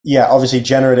yeah, obviously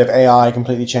generative AI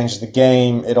completely changes the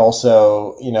game. It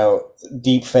also,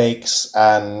 deep fakes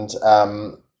and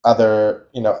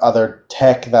other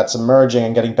tech that's emerging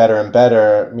and getting better and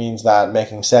better means that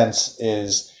making sense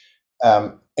is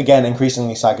again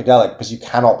increasingly psychedelic because you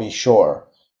cannot be sure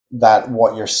that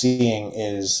what you're seeing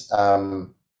is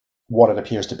what it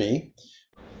appears to be.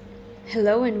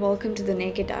 Hello and welcome to the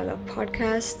Naked Dialogue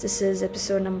podcast. This is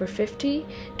episode number 50.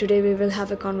 Today we will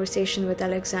have a conversation with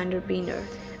Alexander Beiner.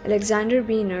 Alexander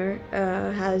Beiner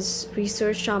has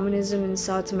researched shamanism in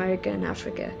South America and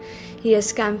Africa. He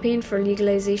has campaigned for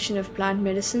legalization of plant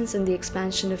medicines and the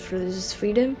expansion of religious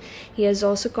freedom. He has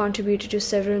also contributed to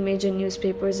several major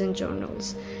newspapers and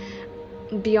journals.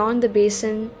 Beyond the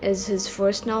Basin is his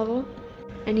first novel,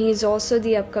 and he is also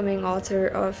the upcoming author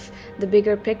of The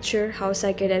Bigger Picture: How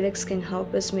Psychedelics Can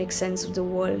Help Us Make Sense of the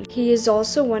World. He is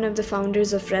also one of the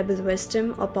founders of Rebel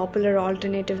Wisdom, a popular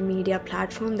alternative media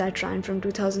platform that ran from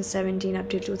 2017 up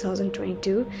to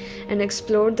 2022 and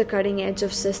explored the cutting edge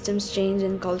of systems change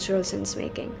and cultural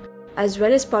sensemaking. As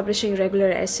well as publishing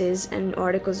regular essays and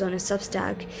articles on his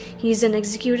Substack, he is an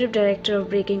executive director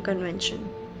of Breaking Convention,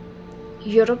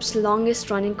 Europe's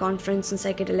longest-running conference in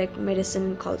psychedelic medicine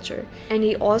and culture, and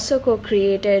he also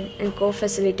co-created and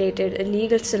co-facilitated a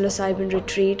legal psilocybin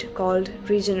retreat called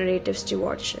Regenerative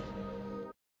Stewardship.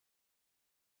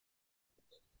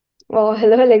 Well,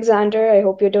 hello, Alexander. I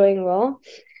hope you're doing well.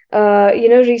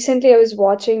 Recently I was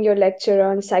watching your lecture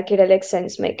on psychedelic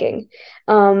sense making,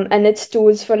 and its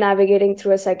tools for navigating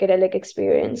through a psychedelic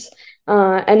experience.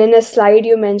 And in a slide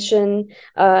you mention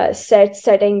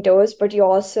setting dose, but you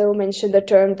also mentioned the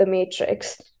term the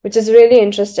matrix, which is really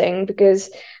interesting because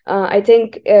I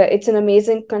think it's an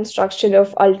amazing construction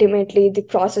of ultimately the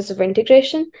process of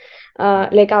integration.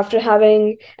 Like after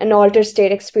having an altered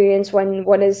state experience, when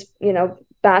one is,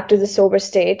 back to the sober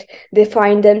state, they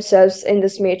find themselves in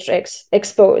this matrix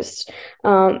exposed,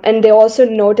 and they also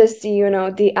notice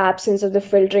the absence of the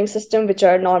filtering system, which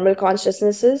are normal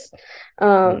consciousnesses.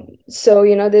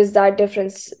 So there's that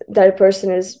difference that a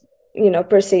person is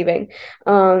perceiving.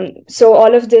 So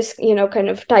all of this kind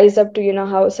of ties up to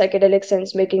how psychedelic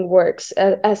sense making works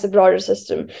as a broader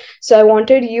system. So I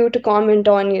wanted you to comment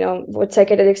on what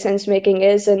psychedelic sense making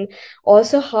is, and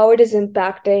also how it is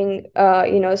impacting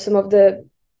some of the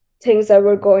things that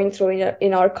we're going through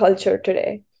in our culture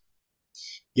today.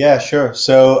 Yeah, sure.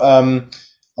 So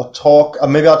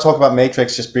maybe I'll talk about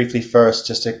Matrix just briefly first,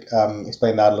 just to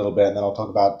explain that a little bit, and then I'll talk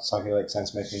about psychedelic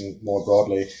sense making more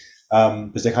broadly,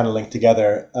 because they kind of link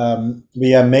together. But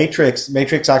yeah,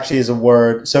 Matrix actually is a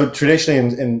word. So traditionally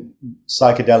in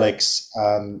psychedelics,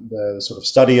 the sort of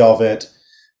study of it,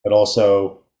 but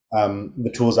also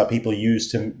the tools that people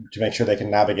use to make sure they can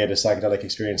navigate a psychedelic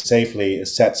experience safely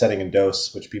is set, setting, and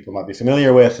dose, which people might be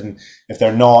familiar with. And if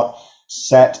they're not,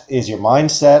 set is your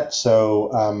mindset. So,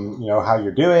 how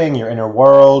you're doing, your inner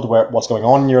world, what's going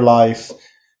on in your life,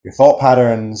 your thought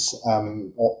patterns,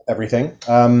 everything.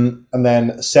 And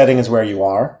then setting is where you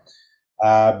are.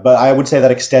 But I would say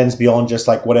that extends beyond just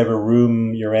like whatever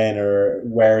room you're in or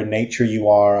where in nature you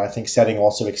are. I think setting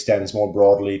also extends more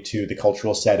broadly to the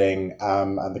cultural setting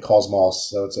and the cosmos.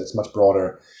 So it's much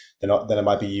broader than it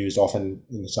might be used often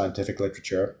in the scientific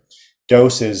literature.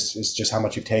 Dose is just how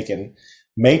much you've taken.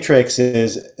 Matrix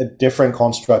is a different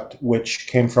construct which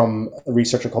came from a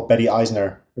researcher called Betty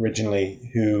Eisner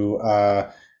originally, who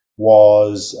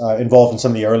was involved in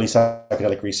some of the early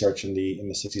psychedelic research in the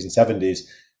 60s and 70s.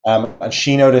 And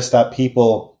she noticed that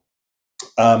people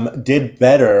did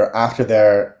better after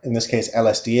their, in this case,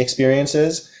 LSD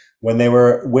experiences when they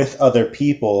were with other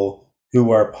people who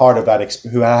were part of that,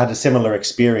 who had a similar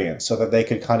experience, so that they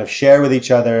could kind of share with each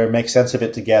other, make sense of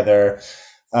it together,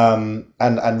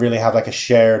 and really have like a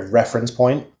shared reference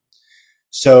point.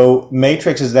 So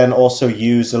Matrix is then also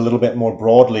used a little bit more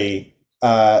broadly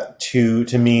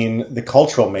to mean the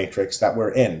cultural matrix that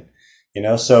we're in.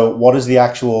 So what are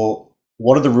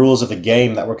the rules of the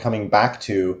game that we're coming back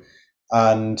to,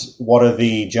 and what are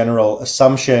the general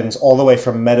assumptions all the way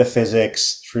from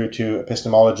metaphysics through to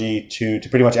epistemology to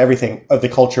pretty much everything of the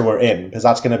culture we're in, because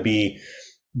that's going to be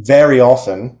very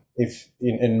often, if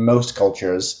in most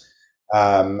cultures,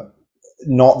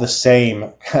 not the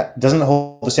same, doesn't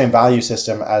hold the same value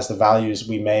system as the values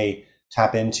we may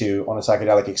tap into on a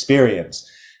psychedelic experience.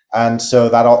 And so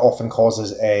that often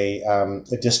causes a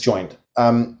disjoint.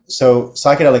 So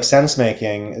psychedelic sense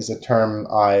making is a term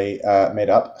I made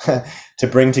up to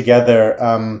bring together.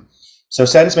 So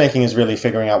sense making is really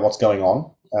figuring out what's going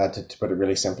on, to put it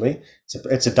really simply.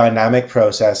 It's a dynamic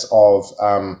process of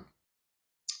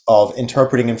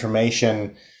interpreting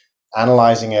information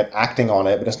analyzing it, acting on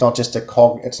it, but it's not just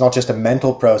a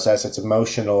mental process. It's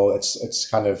emotional. It's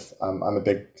kind of I'm a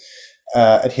big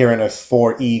adherent of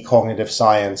 4E cognitive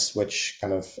science, which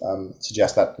kind of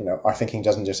suggests that our thinking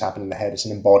doesn't just happen in the head. It's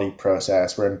an embodied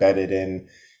process. We're embedded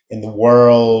in the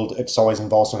world. It's always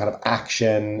involves some kind of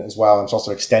action as well. And it's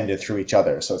also extended through each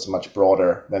other. So it's much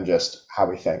broader than just how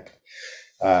we think.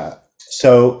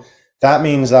 So that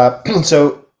means that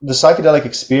so the psychedelic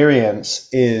experience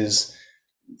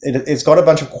it's got a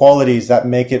bunch of qualities that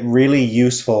make it really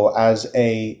useful as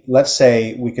let's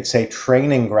say, we could say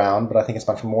training ground, but I think it's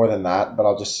much more than that, but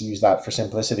I'll just use that for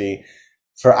simplicity,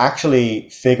 for actually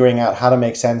figuring out how to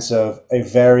make sense of a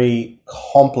very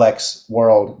complex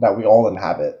world that we all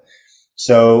inhabit.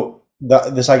 So the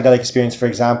psychedelic experience, for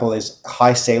example, is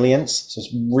high salience. So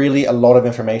it's really a lot of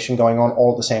information going on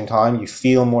all at the same time. You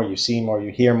feel more, you see more,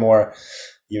 you hear more,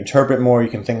 you interpret more, you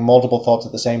can think multiple thoughts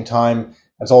at the same time.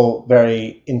 It's all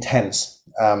very intense.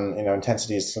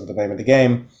 Intensity is sort of the name of the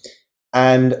game.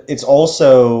 And it's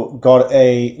also got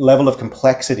a level of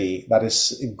complexity that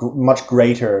is much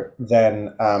greater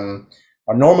than our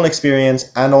normal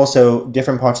experience. And also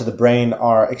different parts of the brain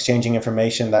are exchanging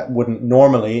information that wouldn't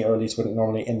normally, or at least wouldn't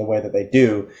normally in the way that they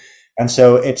do. And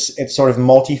so it's sort of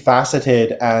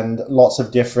multifaceted, and lots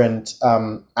of different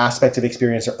aspects of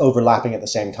experience are overlapping at the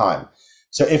same time.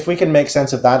 So if we can make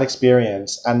sense of that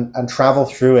experience and travel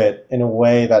through it in a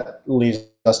way that leads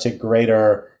us to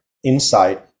greater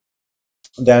insight,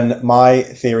 then my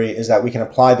theory is that we can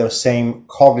apply those same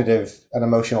cognitive and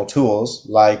emotional tools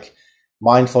like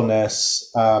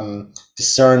mindfulness,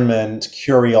 discernment,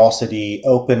 curiosity,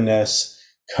 openness,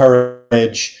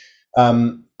 courage,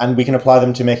 and we can apply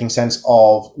them to making sense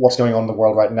of what's going on in the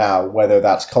world right now, whether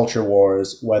that's culture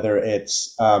wars, whether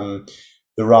it's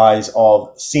the rise of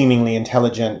seemingly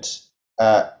intelligent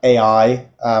AI,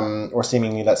 or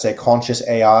seemingly, let's say, conscious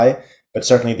AI, but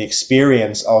certainly the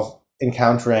experience of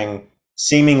encountering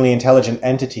seemingly intelligent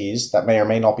entities that may or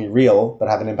may not be real, but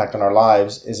have an impact on our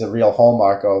lives, is a real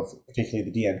hallmark of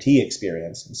particularly the DMT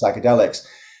experience and psychedelics.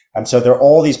 And so there are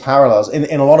all these parallels.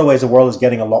 In a lot of ways, the world is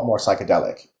getting a lot more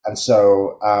psychedelic. And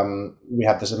so we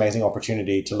have this amazing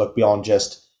opportunity to look beyond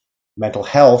just mental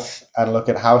health and look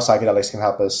at how psychedelics can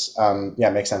help us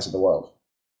make sense of the world.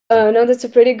 No, that's a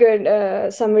pretty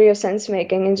good summary of sense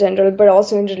making in general, but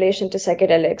also in relation to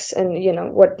psychedelics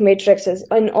and what matrix is.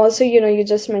 And also, you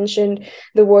just mentioned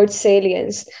the word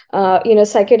salience.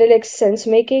 Psychedelic sense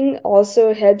making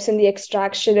also helps in the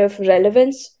extraction of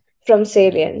relevance from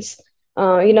salience.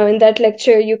 In that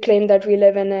lecture, you claim that we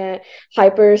live in a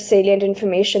hyper salient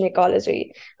information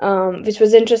ecology, which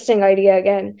was an interesting idea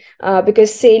again,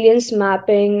 because salience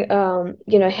mapping,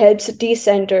 helps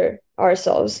decenter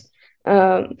ourselves.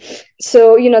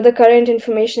 So the current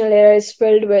informational era is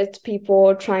filled with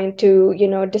people trying to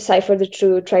decipher the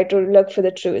truth, try to look for the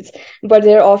truth, but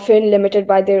they're often limited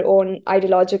by their own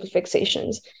ideological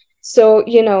fixations. So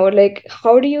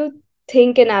how do you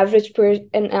think an average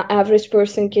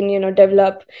person can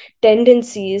develop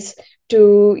tendencies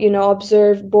to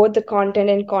observe both the content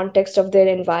and context of their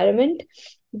environment,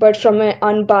 but from an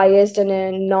unbiased and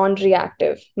a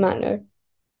non-reactive manner?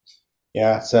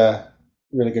 Yeah, it's a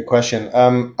really good question.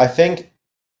 I think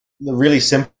the really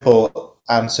simple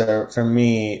answer for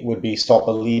me would be stop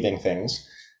believing things.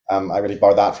 I really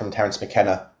borrowed that from Terence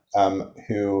McKenna,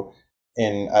 who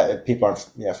Terence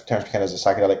McKenna is a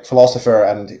psychedelic philosopher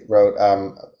and wrote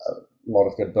a lot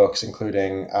of good books,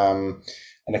 including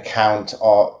an account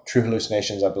of True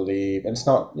Hallucinations, I believe. And it's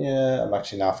not, I'm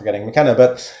actually now forgetting McKenna,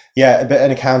 but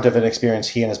an account of an experience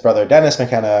he and his brother Dennis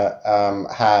McKenna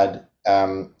had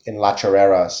in La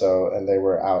Chorrera. And they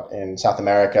were out in South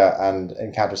America and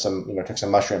encountered took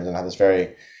some mushrooms and had this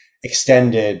very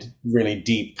extended, really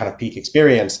deep kind of peak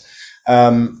experience.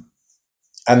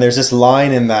 And there's this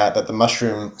line in that the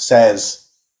mushroom says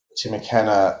to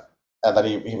McKenna that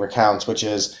he recounts, which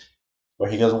is where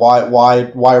he goes,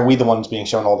 why are we the ones being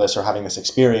shown all this or having this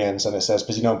experience? And it says,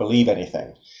 because you don't believe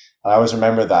anything. And I always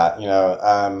remember that,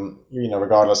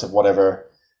 regardless of whatever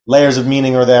layers of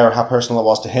meaning are there or how personal it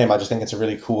was to him, I just think it's a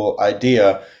really cool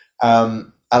idea.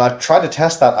 And I've tried to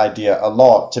test that idea a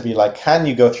lot to be like, can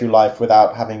you go through life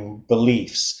without having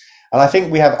beliefs? And I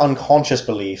think we have unconscious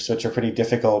beliefs, which are pretty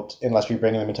difficult unless we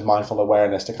bring them into mindful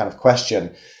awareness to kind of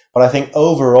question. But I think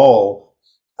overall,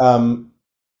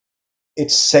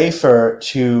 it's safer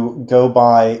to go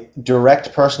by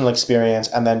direct personal experience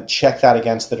and then check that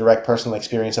against the direct personal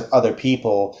experience of other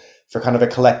people for kind of a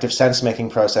collective sense-making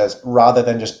process rather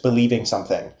than just believing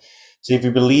something. So if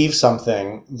you believe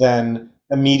something, then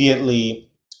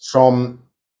immediately from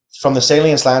the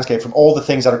salience landscape, from all the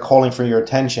things that are calling for your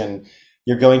attention,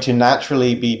 you're going to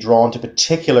naturally be drawn to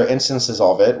particular instances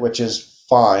of it, which is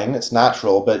fine, it's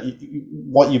natural, but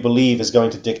what you believe is going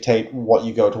to dictate what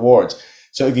you go towards.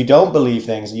 So if you don't believe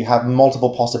things and you have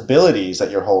multiple possibilities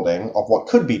that you're holding of what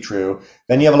could be true,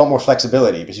 then you have a lot more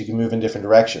flexibility because you can move in different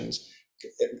directions.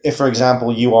 If, for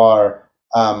example, you are,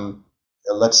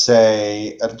 let's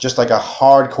say, just like a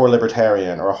hardcore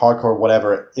libertarian or a hardcore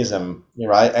whatever ism,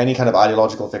 right? Any kind of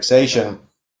ideological fixation,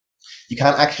 you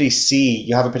can't actually see,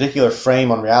 you have a particular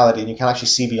frame on reality and you can't actually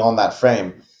see beyond that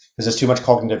frame because there's too much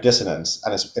cognitive dissonance,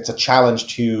 and it's a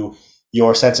challenge to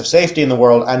your sense of safety in the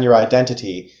world and your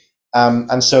identity.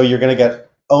 And so you're going to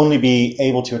only be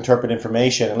able to interpret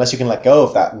information unless you can let go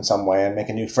of that in some way and make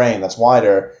a new frame that's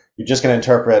wider. You're just going to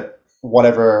interpret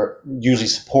whatever usually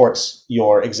supports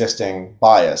your existing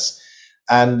bias.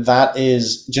 And that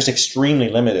is just extremely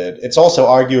limited. It's also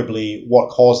arguably what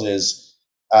causes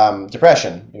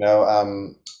depression.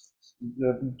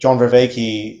 John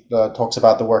Vervaeke talks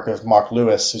about the work of Mark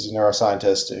Lewis, who's a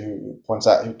neuroscientist, who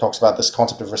talks about this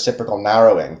concept of reciprocal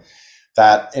narrowing,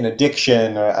 that in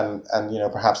addiction and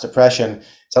perhaps depression,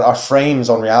 so our frames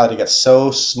on reality get so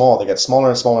small, they get smaller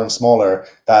and smaller and smaller,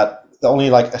 that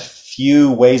only like a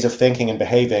few ways of thinking and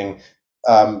behaving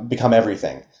become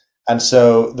everything. And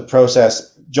so the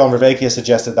process, John Vervaeke has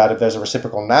suggested that if there's a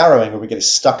reciprocal narrowing where we get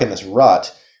stuck in this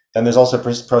rut, then there's also a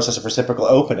process of reciprocal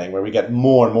opening where we get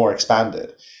more and more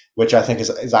expanded, which I think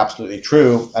is absolutely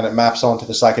true. And it maps onto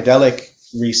the psychedelic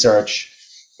research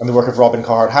and the work of Robin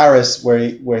Carhart-Harris, where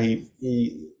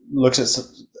he looks at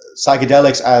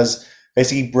psychedelics as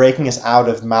basically breaking us out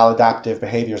of maladaptive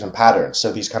behaviors and patterns.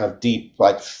 So these kind of deep,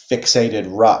 like fixated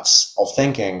ruts of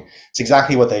thinking, it's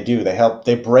exactly what they do.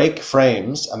 They break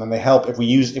frames, and then they help, if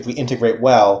we integrate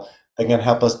well, they can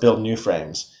help us build new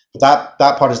frames. But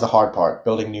that part is the hard part,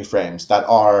 building new frames that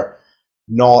are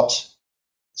not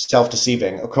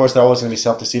self-deceiving. Of course, they're always going to be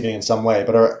self-deceiving in some way,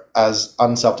 but are as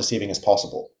unself-deceiving as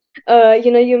possible.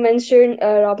 You mentioned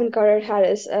Robin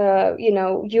Carhart-Harris.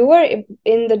 You were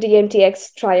in the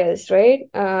DMT-X trials, right?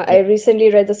 I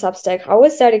recently read the Substack. How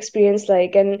was that experience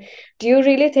like? And do you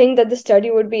really think that the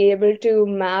study would be able to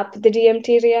map the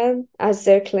DMT realm as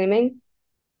they're claiming?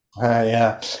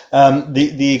 Yeah.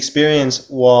 The experience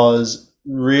was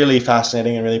really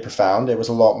fascinating and really profound. It was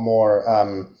a lot more.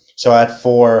 So I had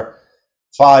 5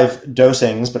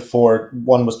 dosings, but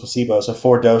one was placebo. So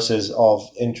 4 doses of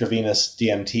intravenous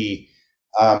DMT,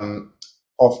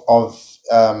 of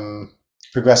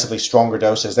progressively stronger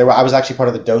doses. I was actually part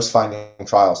of the dose finding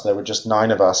trials. So there were just 9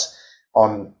 of us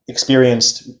on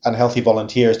experienced and healthy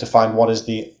volunteers to find what is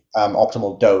the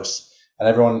optimal dose. And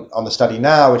everyone on the study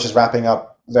now, which is wrapping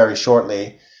up very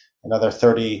shortly, another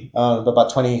 30,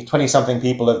 about 20 something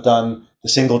people have done the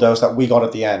single dose that we got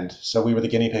at the end. So we were the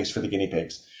guinea pigs for the guinea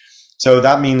pigs. So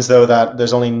that means, though, that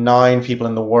there's only 9 people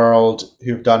in the world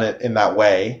who've done it in that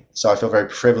way. So I feel very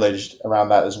privileged around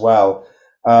that as well.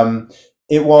 What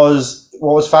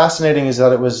was fascinating is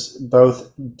that it was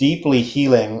both deeply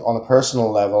healing on a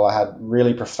personal level. I had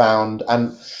really profound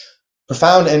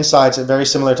insights, very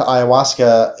similar to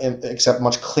ayahuasca, except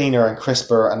much cleaner and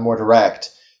crisper and more direct.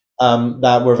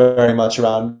 That were very much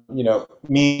around,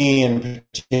 me, and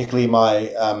particularly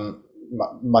my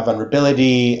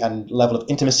vulnerability and level of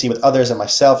intimacy with others and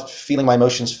myself, feeling my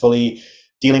emotions fully,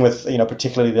 dealing with,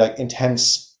 particularly like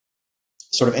intense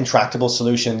sort of intractable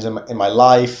solutions in my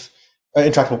life, or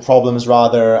intractable problems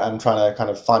rather, and trying to kind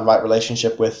of find right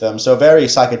relationship with them. So very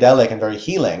psychedelic and very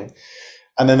healing.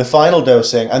 And then the final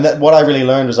dosing, and what I really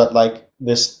learned was that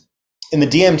in the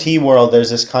DMT world, there's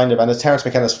this kind of, and it's Terence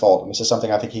McKenna's fault, and this is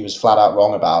something I think he was flat out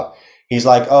wrong about. He's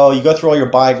like, oh, you go through all your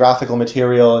biographical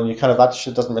material and you kind of, that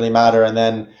shit doesn't really matter. And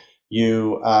then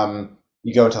you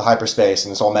go into hyperspace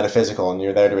and it's all metaphysical and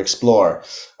you're there to explore.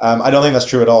 I don't think that's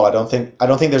true at all. I don't think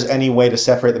there's any way to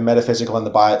separate the metaphysical and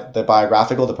the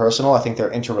biographical, the personal. I think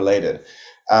they're interrelated.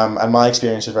 And my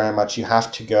experience is very much, you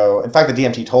have to go, in fact, the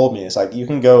DMT told me, it's like, you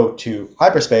can go to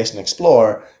hyperspace and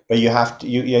explore, but you have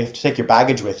to take your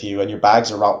baggage with you, and your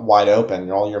bags are wide open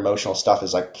and all your emotional stuff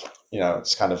is like,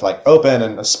 it's kind of like open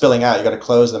and spilling out. You got to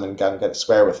close them and get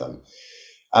square with them.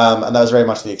 And that was very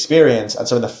much the experience. And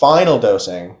so in the final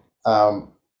dosing,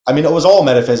 it was all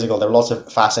metaphysical. There were lots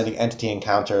of fascinating entity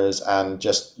encounters and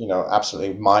just,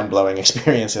 absolutely mind-blowing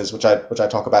experiences, which I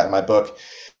talk about in my book.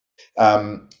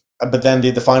 But then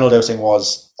the final dosing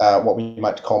was what we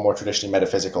might call more traditionally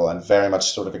metaphysical, and very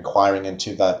much sort of inquiring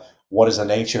into what is the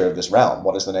nature of this realm?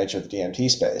 What is the nature of the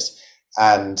DMT space?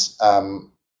 And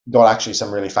got actually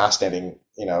some really fascinating,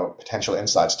 potential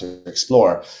insights to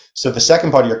explore. So the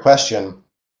second part of your question,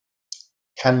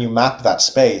 can you map that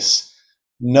space?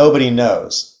 Nobody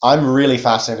knows. I'm really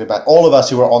fascinated by all of us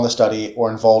who are on the study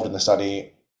or involved in the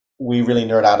study. We really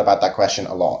nerd out about that question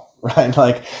a lot, right?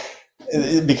 Like,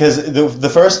 because the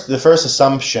first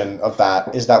assumption of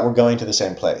that is that we're going to the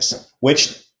same place,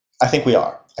 which I think we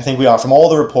are. I think we are. From all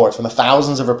the reports, from the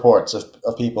thousands of reports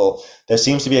of people, there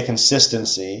seems to be a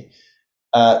consistency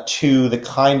to the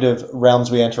kind of realms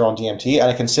we enter on DMT,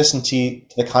 and a consistency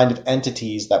to the kind of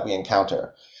entities that we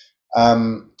encounter.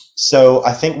 So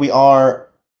I think we are,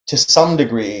 to some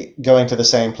degree, going to the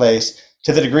same place,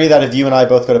 to the degree that if you and I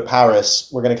both go to Paris,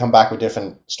 we're going to come back with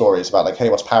different stories about, like, hey,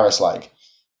 what's Paris like?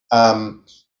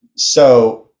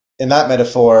 So in that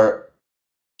metaphor,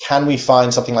 can we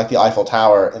find something like the Eiffel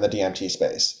Tower in the DMT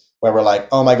space, where we're like,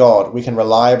 oh my God, we can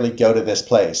reliably go to this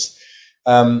place?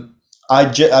 I'm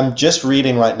just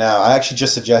reading right now. I actually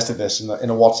just suggested this in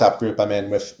a WhatsApp group I'm in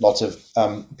with lots of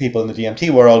people in the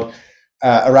DMT world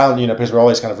around, because we're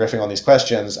always kind of riffing on these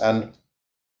questions. And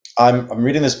I'm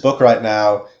reading this book right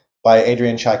now by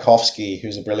Adrian Tchaikovsky,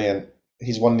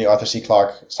 he's won the Arthur C.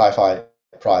 Clarke Sci-Fi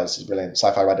Prize. He's a brilliant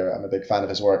sci-fi writer. I'm a big fan of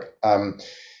his work.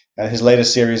 And his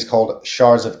latest series called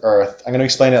Shards of Earth. I'm going to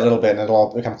explain it a little bit, and it'll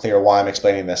all become clear why I'm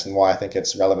explaining this and why I think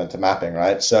it's relevant to mapping,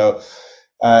 right? So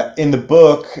in the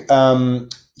book,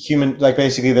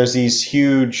 basically there's these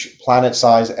huge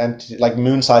planet-sized, like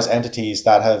moon-sized entities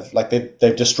that have, like,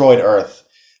 they've destroyed Earth,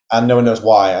 and no one knows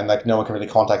why, and like no one can really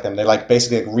contact them. They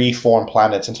basically reform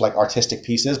planets into like artistic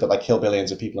pieces, but like kill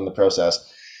billions of people in the process.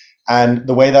 And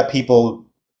the way that people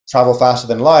travel faster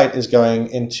than light is going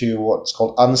into what's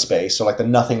called unspace, so like the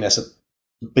nothingness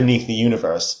beneath the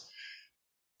universe.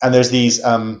 And there's these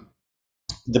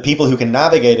the people who can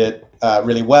navigate it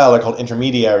really well are called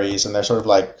intermediaries, and they're sort of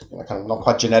like kind of not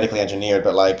quite genetically engineered,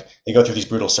 but like they go through these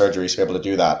brutal surgeries to be able to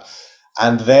do that.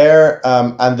 And they're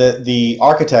and the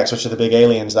architects, which are the big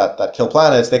aliens that kill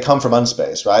planets, they come from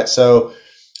unspace, right? So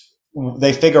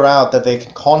they figure out that they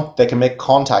can make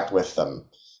contact with them.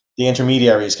 The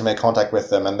intermediaries can make contact with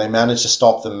them, and they manage to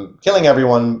stop them killing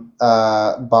everyone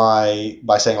by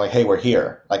saying, like, hey, we're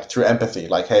here, like through empathy,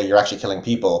 like, hey, you're actually killing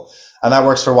people. And that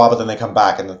works for a while, but then they come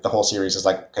back, and the whole series is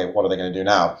like, okay, what are they going to do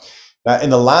now? Now, in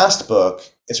the last book,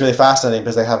 it's really fascinating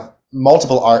because they have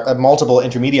multiple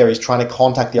intermediaries trying to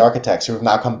contact the architects who have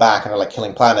now come back and are like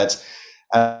killing planets.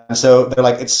 And so they're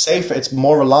like, it's safer, it's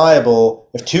more reliable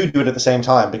if two do it at the same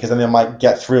time, because then they might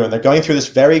get through. And they're going through this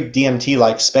very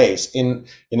DMT-like space in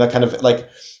kind of like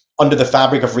under the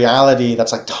fabric of reality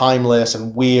that's like timeless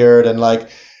and weird, and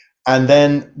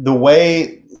then the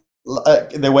way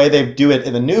they do it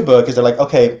in the new book is they're like,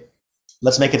 okay,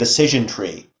 let's make a decision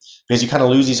tree, because you kind of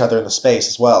lose each other in the space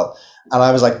as well. And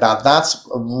I was like, that's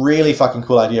a really fucking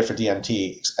cool idea for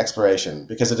DMT exploration,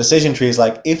 because the decision tree is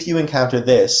like, if you encounter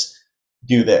this,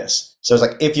 do this. So it's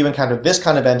like, if you encounter this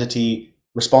kind of entity,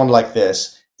 respond like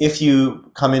this. If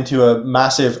you come into a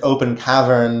massive open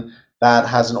cavern that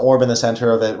has an orb in the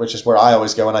center of it, which is where I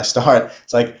always go when I start,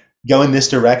 it's like, go in this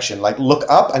direction, like look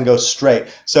up and go straight.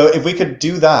 So if we could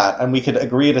do that, and we could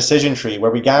agree a decision tree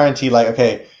where we guarantee, like,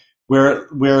 okay, we're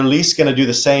at least going to do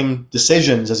the same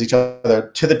decisions as each other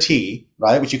to the T,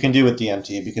 right? Which you can do with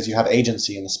DMT because you have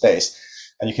agency in the space,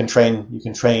 and you can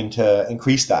train to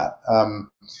increase that.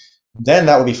 Then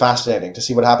that would be fascinating to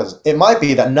see what happens. It might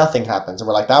be that nothing happens, and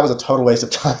we're like, that was a total waste of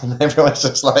time. Everyone's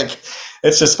just like,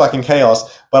 it's just fucking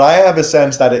chaos. But I have a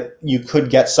sense that you could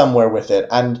get somewhere with it.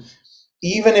 And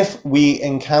even if we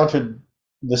encountered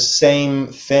the same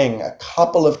thing a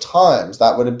couple of times,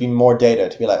 that would have been more data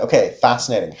to be like, okay,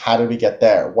 fascinating. How did we get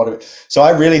there? So I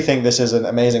really think this is an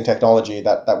amazing technology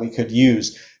that we could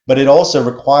use, but it also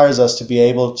requires us to be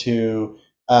able to,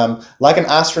 like an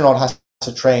astronaut has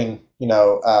to train,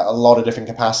 a lot of different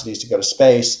capacities to go to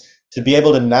space. To be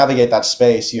able to navigate that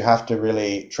space, you have to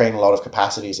really train a lot of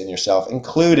capacities in yourself,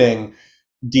 including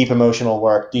deep emotional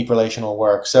work, deep relational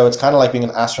work. So it's kind of like being an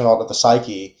astronaut of the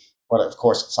psyche, or of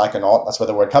course, psychonaut, that's where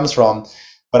the word comes from.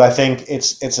 But I think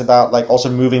it's about like also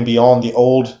moving beyond the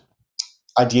old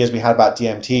ideas we had about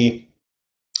DMT,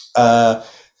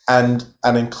 and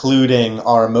including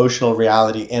our emotional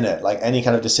reality in it. Like any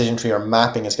kind of decision tree or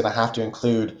mapping is going to have to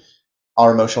include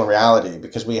our emotional reality,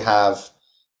 because we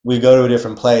go to a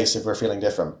different place if we're feeling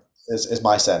different, is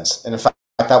my sense. And in fact,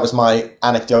 that was my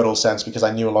anecdotal sense, because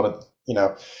I knew a lot of,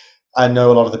 I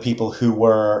know a lot of the people who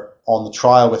were on the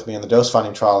trial with me in the dose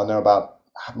finding trial. I know about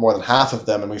more than half of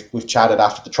them, and we've chatted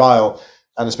after the trial,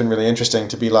 and it's been really interesting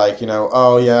to be like,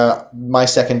 oh yeah, my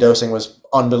second dosing was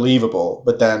unbelievable,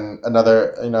 but then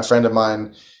another, friend of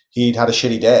mine, he'd had a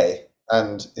shitty day,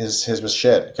 and his was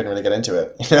shit. Couldn't really get into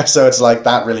it. So it's like,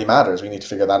 that really matters. We need to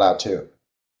figure that out too.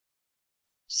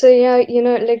 So yeah,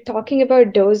 like talking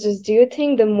about doses, do you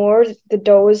think the more the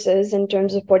dose is in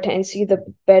terms of potency, the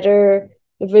better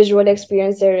visual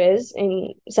experience there is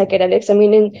in psychedelics? I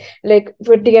mean, in like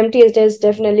for DMT, it is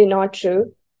definitely not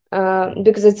true,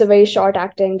 because it's a very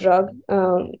short-acting drug.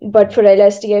 But for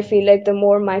LSD, I feel like the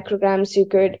more micrograms you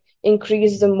could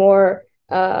increase, the more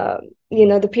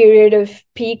the period of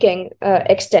peaking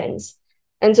extends,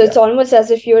 and so it's Yeah. almost as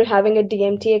if you're having a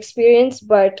DMT experience,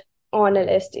 but on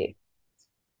LSD.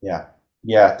 Yeah,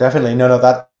 yeah, definitely. No, no,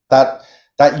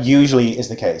 that usually is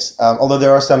the case. Although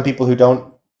there are some people who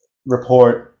don't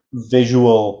report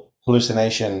visual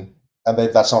hallucination, and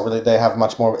that's not really. They have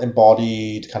much more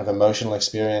embodied kind of emotional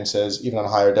experiences, even on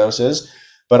higher doses.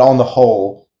 But on the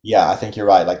whole, yeah, I think you're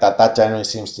right. Like that generally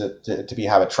seems to be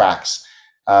how it tracks.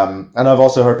 And I've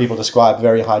also heard people describe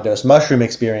very high dose mushroom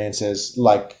experiences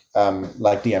like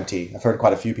DMT. I've heard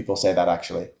quite a few people say that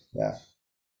actually. Yeah.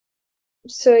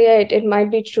 So yeah, it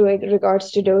might be true in regards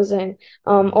to dosing.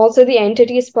 Also the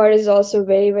entities part is also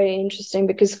very, very interesting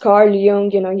because Carl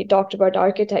Jung, he talked about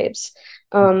archetypes.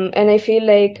 And I feel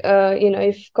like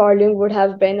if Carl Jung would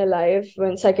have been alive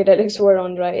when psychedelics were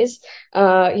on rise,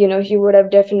 he would have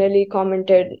definitely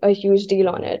commented a huge deal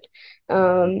on it.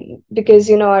 Because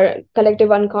our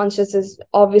collective unconscious is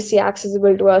obviously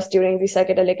accessible to us during the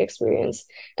psychedelic experience.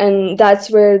 And that's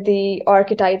where the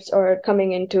archetypes are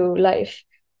coming into life.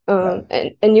 Yeah.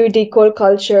 And you decode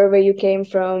culture, where you came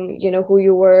from, who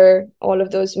you were, all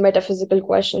of those metaphysical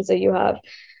questions that you have.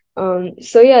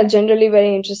 So yeah, generally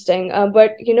very interesting.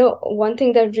 But one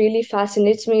thing that really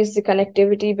fascinates me is the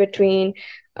connectivity between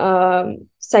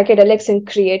psychedelics and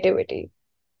creativity.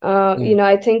 Mm.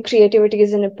 I think creativity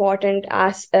is an important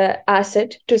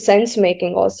asset to sense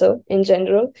making also in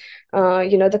general.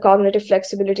 The cognitive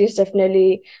flexibility is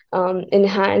definitely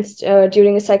enhanced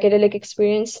during a psychedelic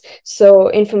experience.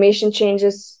 So information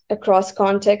changes across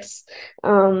contexts.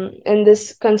 And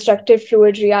this constructive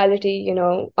fluid reality,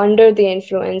 under the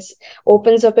influence,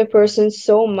 opens up a person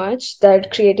so much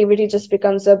that creativity just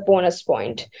becomes a bonus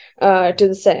point to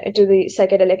the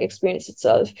psychedelic experience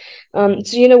itself.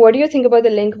 So, what do you think about the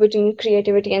link between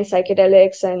creativity and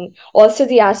psychedelics, and also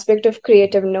the aspect of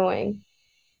creative knowing?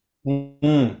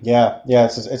 Yeah, yeah,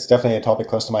 it's definitely a topic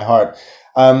close to my heart.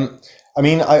 Um, I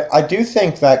mean, I do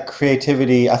think that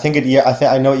creativity. I think it. Yeah,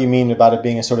 I know what you mean about it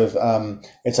being a sort of.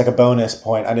 It's like a bonus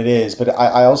point, and it is. But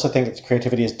I also think that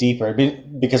creativity is deeper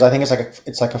because I think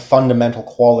it's like a fundamental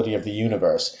quality of the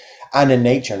universe and in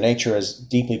nature. Nature is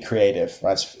deeply creative,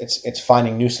 right? It's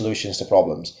finding new solutions to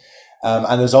problems.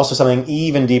 And there's also something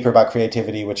even deeper about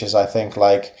creativity, which is I think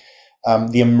like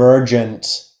the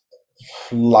emergent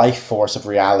life force of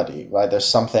reality, right?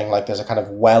 There's a kind of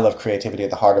well of creativity at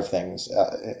the heart of things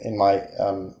in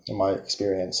my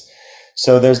experience.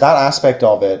 So there's that aspect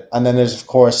of it, and then there's of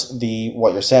course the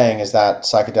what you're saying is that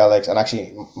psychedelics, and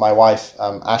actually my wife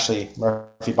Ashley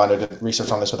Murphy Binder did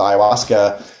research on this with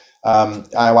ayahuasca.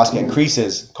 Ayahuasca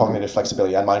increases cognitive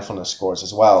flexibility and mindfulness scores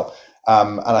as well,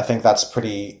 and I think that's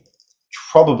pretty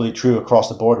probably true across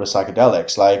the board with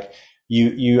psychedelics. Like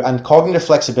you and cognitive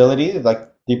flexibility, like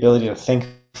the ability to think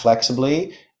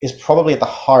flexibly, is probably at the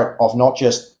heart of not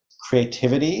just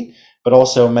creativity but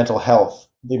also mental health,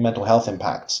 the mental health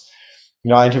impacts.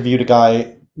 I interviewed a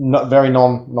guy not at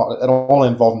all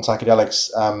involved in psychedelics,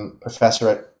 professor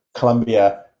at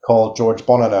Columbia called George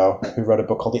Bonanno, who wrote a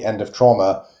book called The End of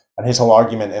Trauma, and his whole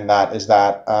argument in that is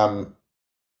that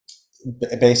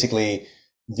basically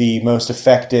the most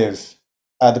effective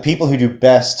the people who do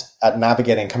best at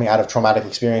navigating coming out of traumatic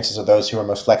experiences are those who are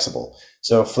most flexible.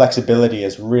 So flexibility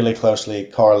is really closely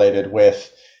correlated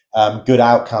with good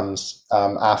outcomes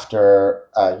after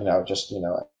an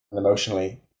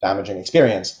emotionally damaging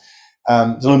experience.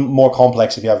 It's a little more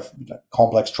complex if you have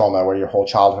complex trauma where your whole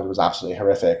childhood was absolutely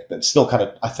horrific, but still kind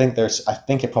of I think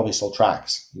it probably still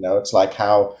tracks. It's like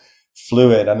how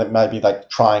fluid, and it might be like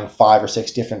trying 5 or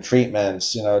 6 different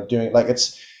treatments. Doing like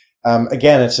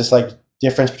again, it's just like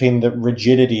difference between the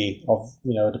rigidity of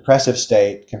a depressive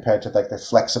state compared to like the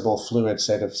flexible fluid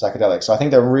state of psychedelics. So I think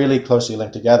they're really closely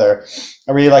linked together.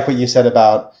 I really like what you said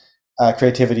about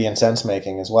creativity and sense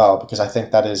making as well, because I think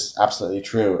that is absolutely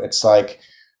true. It's like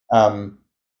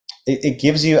it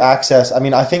gives you access. I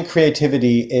mean, I think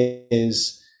creativity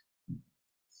is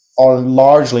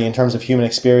largely, in terms of human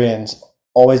experience,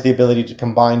 always the ability to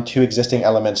combine two existing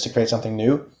elements to create something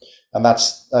new. And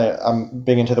that's I'm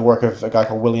big into the work of a guy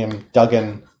called William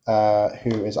Duggan,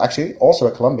 who is actually also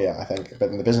at Columbia, I think, but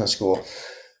in the business school.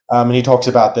 And he talks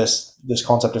about this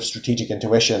concept of strategic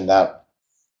intuition, that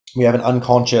we have we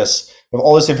have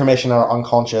all this information in our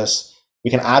unconscious, We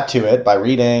can add to it by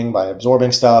reading, by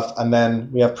absorbing stuff, and then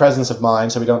we have presence of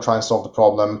mind, so we don't try and solve the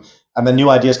problem. And then new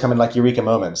ideas come in like eureka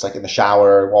moments, like in the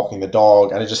shower, walking the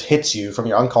dog, and it just hits you from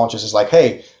your unconscious. It's like,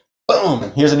 hey,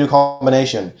 boom, here's a new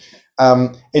combination.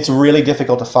 It's really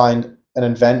difficult to find an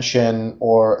invention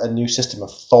or a new system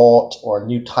of thought or a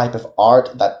new type of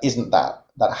art that isn't that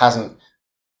hasn't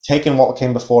taken what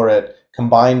came before it,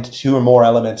 combined two or more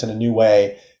elements in a new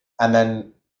way, and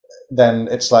then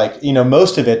it's like,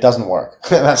 most of it doesn't work.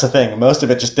 That's the thing. Most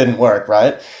of it just didn't work,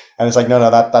 right? And it's like, no,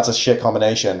 that's a shit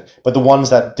combination. But the ones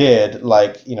that did,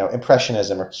 like,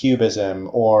 Impressionism or Cubism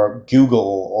or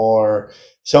Google or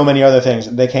so many other things,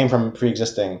 they came from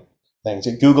pre-existing things.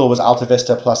 Google was Alta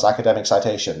Vista plus academic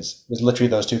citations. It was literally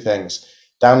those two things.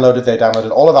 They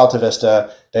downloaded all of Alta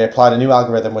Vista. They applied a new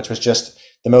algorithm, which was just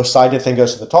the most cited thing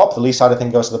goes to the top, the least cited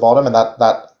thing goes to the bottom, and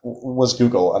that was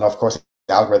Google. And of course,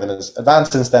 the algorithm has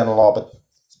advanced since then a lot, but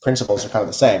the principles are kind of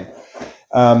the same.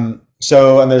 And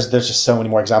there's just so many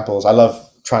more examples. I love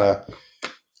trying to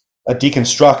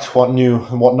deconstruct what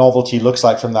novelty looks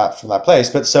like from that place.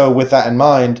 But so with that in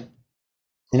mind,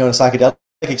 in a psychedelic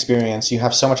experience, you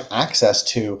have so much access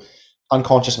to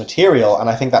unconscious material, and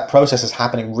I think that process is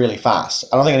happening really fast.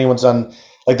 I don't think anyone's done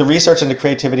like the research into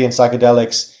creativity and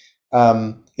psychedelics.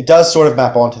 It does sort of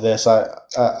map onto this.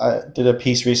 I did a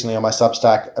piece recently on my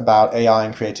Substack about AI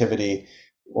and creativity,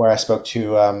 where I spoke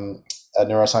to a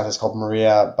neuroscientist called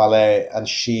Maria Ballet, and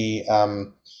she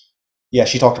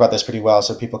talked about this pretty well,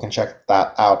 so people can check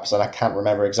that out, because I can't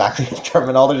remember exactly the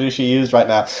terminology she used right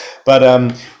now. But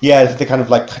the kind of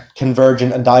like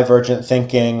convergent and divergent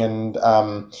thinking, and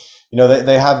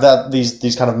they have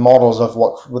these kind of models of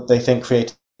what they think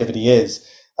creativity is.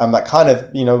 That kind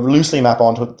of, loosely map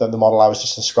onto the model I was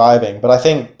just describing. But I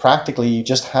think practically you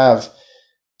just have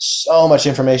so much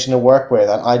information to work with,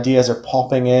 and ideas are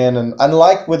popping in. And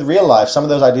like with real life, some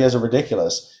of those ideas are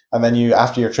ridiculous. And then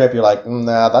after your trip, you're like,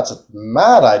 nah, that's a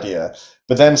mad idea.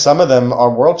 But then some of them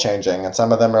are world changing, and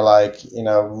some of them are like,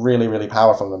 really, really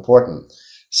powerful and important.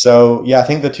 So yeah, I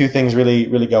think the two things really,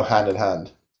 really go hand in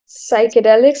hand.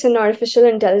 Psychedelics and artificial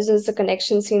intelligence, the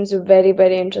connection seems very,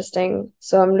 very interesting.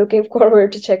 So I'm looking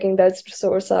forward to checking that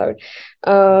source out.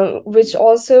 Which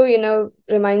also,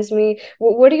 reminds me,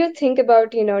 what do you think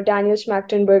about, Daniel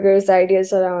Schmachtenberger's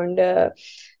ideas around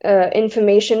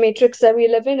information matrix that we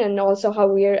live in, and also how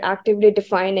we are actively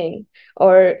defining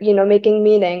or making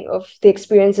meaning of the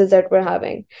experiences that we're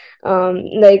having.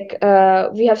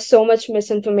 We have so much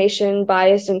misinformation,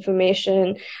 biased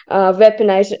information,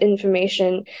 weaponized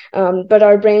information, but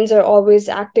our brains are always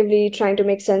actively trying to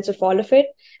make sense of all of it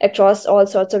across all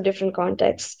sorts of different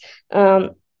contexts.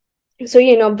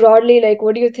 So, broadly, like,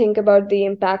 what do you think about the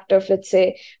impact of, let's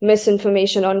say,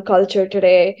 misinformation on culture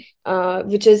today,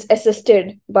 which is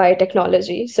assisted by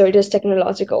technology? So it is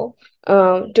technological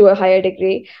to a higher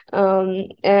degree,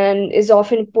 and is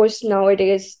often pushed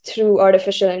nowadays through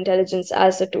artificial intelligence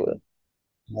as a tool.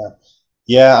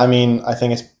 Yeah. I mean, I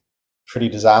think it's pretty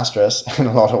disastrous in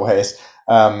a lot of ways,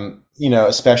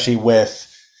 especially with,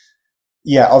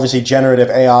 obviously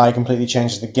generative AI completely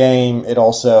changes the game. It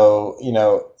also,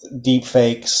 deep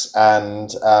fakes and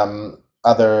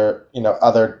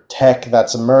other tech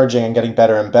that's emerging and getting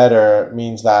better and better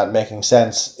means that making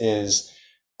sense is,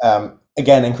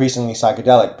 again, increasingly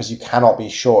psychedelic, because you cannot be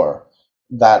sure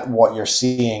that what you're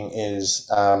seeing is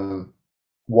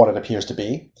what it appears to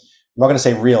be. I'm not going to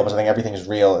say real, because I think everything is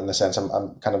real in the sense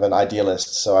I'm kind of an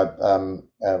idealist, so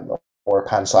or a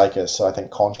panpsychist, so I think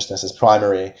consciousness is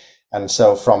primary. And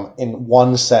so in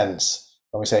one sense,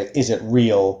 when we say, is it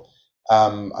real?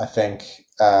 I think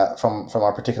from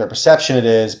our particular perception it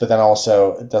is, but then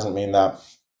also it doesn't mean that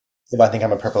if I think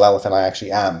I'm a purple elephant, I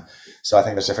actually am. So I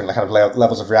think there's different kind of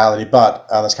levels of reality, but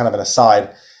that's kind of an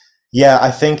aside. Yeah,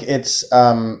 I think it's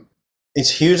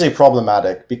hugely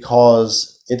problematic,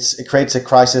 because it creates a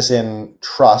crisis in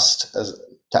trust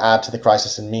to add to the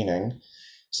crisis in meaning.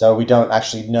 So we don't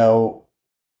actually know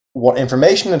what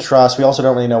information to trust. We also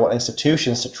don't really know what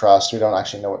institutions to trust. We don't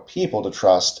actually know what people to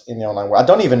trust in the online world. I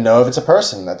don't even know if it's a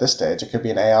person at this stage. It could be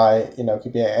an AI, it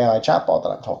could be an AI chatbot that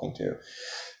I'm talking to.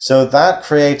 So that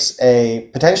creates a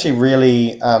potentially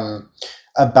really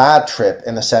a bad trip,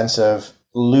 in the sense of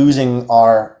losing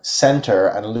our center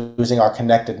and losing our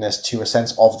connectedness to a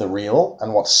sense of the real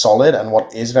and what's solid and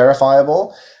what is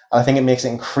verifiable. And I think it makes it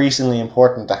increasingly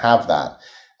important to have that.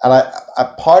 And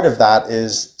a part of that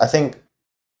is, I think,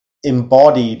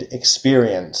 embodied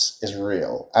experience is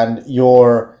real, and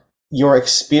your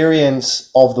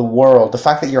experience of the world, the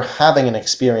fact that you're having an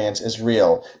experience, is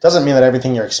real. Doesn't mean that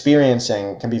everything you're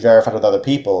experiencing can be verified with other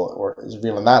people or is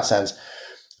real in that sense.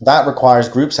 That requires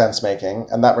group sense making,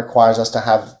 and that requires us to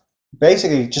have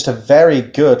basically just a very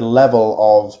good level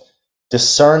of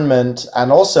discernment,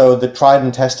 and also the tried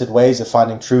and tested ways of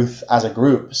finding truth as a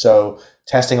group. So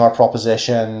testing our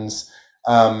propositions,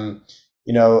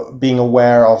 being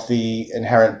aware of the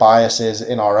inherent biases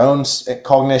in our own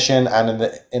cognition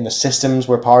and in the systems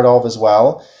we're part of as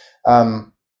well.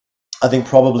 I think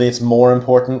probably it's more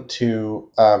important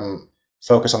to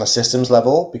focus on the systems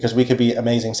level, because we could be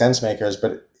amazing sense makers,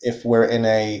 but if we're in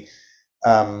a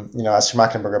as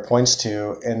Schmactenberger points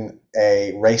to, in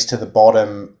a race to the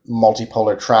bottom,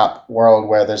 multipolar trap world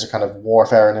where there's a kind of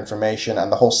warfare in information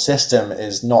and the whole system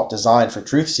is not designed for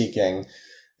truth seeking,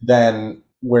 then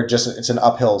it's an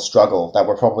uphill struggle that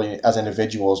we're probably as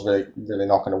individuals really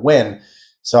not going to win.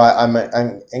 So I'm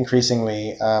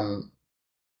increasingly I'm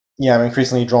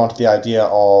increasingly drawn to the idea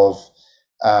of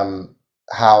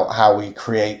how we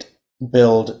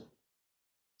build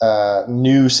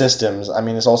new systems. I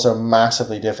mean, it's also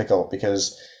massively difficult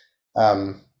because,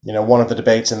 one of the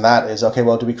debates in that is, okay,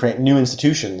 well, do we create new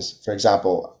institutions, for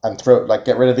example, and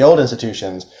get rid of the old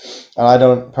institutions? And I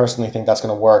don't personally think that's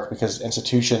going to work, because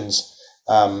institutions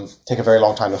take a very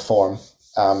long time to form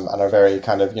and are very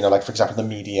kind of, for example, the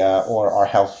media or our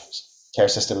health care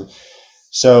system.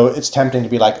 So it's tempting to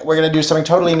be like, we're going to do something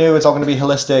totally new. It's all going to be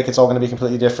holistic. It's all going to be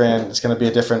completely different. It's going to be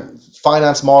a different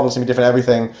finance model. It's going to be different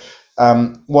everything.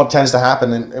 What tends to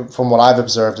happen, and from what I've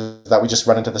observed, is that we just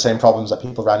run into the same problems that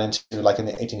people ran into like in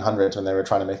the 1800s when they were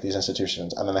trying to make these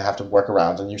institutions, and then they have to work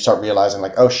around, and you start realizing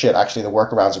like, oh shit, actually the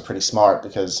workarounds are pretty smart,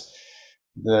 because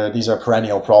these are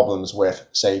perennial problems with,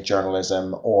 say,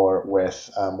 journalism or with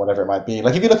whatever it might be.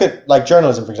 Like if you look at like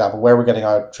journalism, for example, where we're getting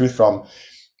our truth from,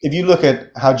 if you look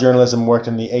at how journalism worked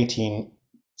in the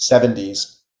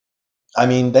 1870s, I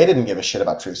mean, they didn't give a shit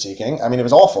about truth seeking. I mean, it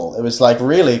was awful. It was like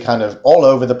really kind of all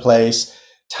over the place,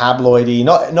 tabloidy,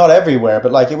 not everywhere,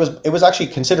 but like it was actually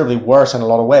considerably worse in a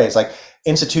lot of ways. Like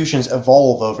institutions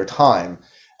evolve over time,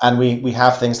 and we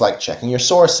have things like checking your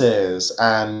sources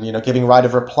and, giving right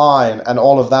of reply and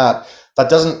all of that.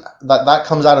 That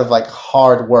comes out of like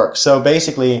hard work. So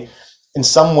basically, in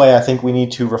some way, I think we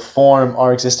need to reform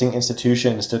our existing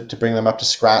institutions to bring them up to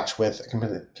scratch with a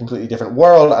completely different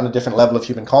world and a different level of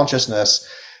human consciousness.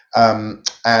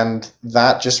 And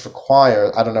that just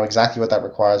requires, I don't know exactly what that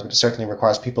requires, but it certainly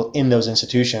requires people in those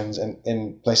institutions and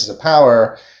in places of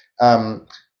power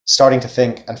starting to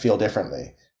think and feel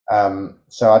differently.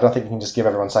 So I don't think you can just give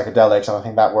everyone psychedelics. I don't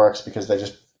think that works, because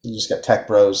you just get tech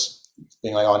bros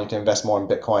being like, oh, I need to invest more in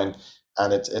Bitcoin.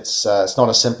 And it's not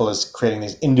as simple as creating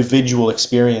these individual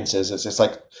experiences. It's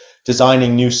like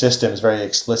designing new systems very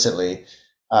explicitly,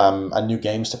 and new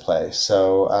games to play.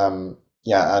 So and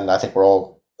I think a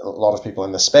lot of people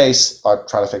in this space are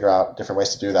trying to figure out different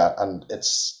ways to do that, and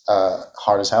it's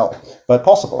hard as hell, but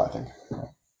possible, I think.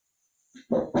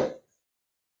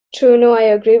 True, no, I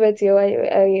agree with you.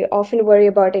 I often worry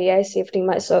about AI safety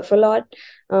myself a lot,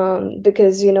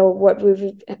 because what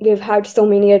we've had so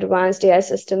many advanced AI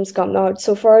systems come out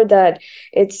so far that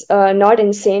it's not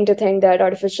insane to think that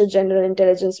artificial general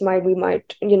intelligence might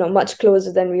much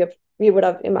closer than we would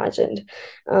have imagined.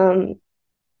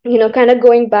 Kind of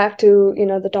going back to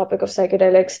the topic of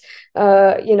psychedelics,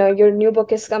 your new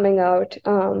book is coming out,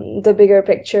 The Bigger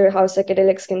Picture: How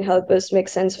Psychedelics Can Help Us Make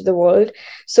Sense of the World.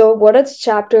 So what are the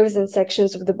chapters and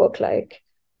sections of the book like?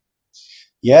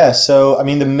 Yeah, so I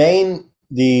mean,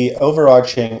 the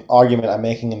overarching argument I'm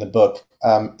making in the book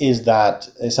is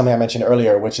something I mentioned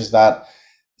earlier, which is that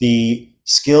the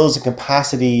skills and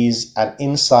capacities and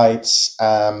insights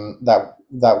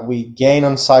that we gain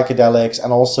on psychedelics,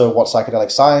 and also what psychedelic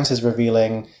science is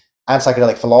revealing and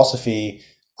psychedelic philosophy,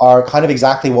 are kind of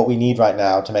exactly what we need right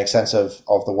now to make sense of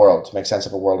the world, to make sense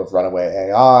of a world of runaway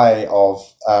AI,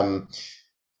 of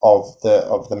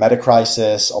the meta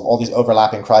crisis, of all these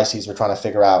overlapping crises we're trying to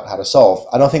figure out how to solve.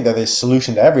 I don't think they're the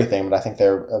solution to everything, but I think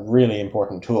they're a really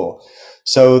important tool.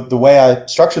 So the way I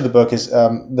structured the book is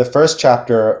the first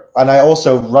chapter, and I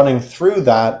also, running through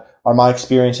that, are my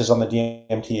experiences on the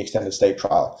DMT extended state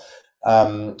trial.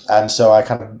 And so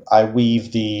I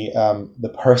weave the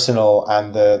personal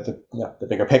and the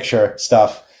bigger picture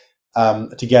stuff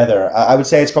together. I would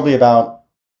say it's probably about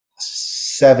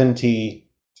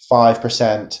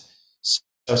 75%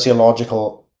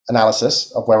 sociological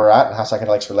analysis of where we're at and how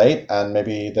psychedelics relate, and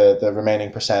maybe the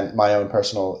remaining percent my own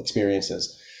personal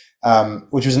experiences,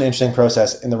 which was an interesting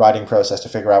process in the writing process to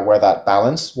figure out where that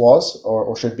balance was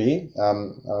or should be. I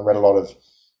read a lot of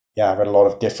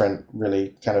different,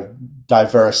 really kind of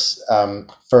diverse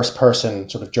first person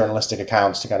sort of journalistic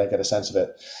accounts to kind of get a sense of it,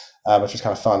 which was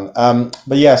kind of fun.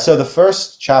 But yeah, so the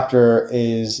first chapter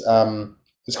is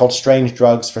it's called Strange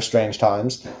Drugs for Strange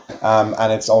Times,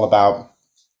 and it's all about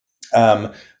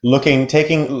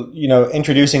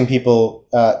Introducing people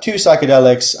to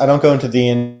psychedelics. I don't go into the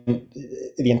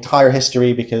entire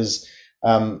history because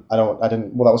well,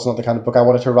 that was not the kind of book I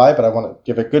wanted to write, but I want to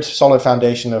give a good solid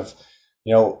foundation of,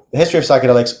 the history of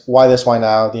psychedelics, why this, why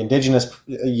now, the indigenous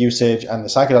usage, and the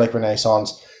psychedelic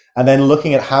renaissance, and then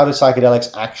looking at how do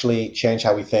psychedelics actually change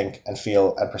how we think and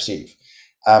feel and perceive.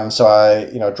 So I,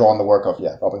 draw on the work of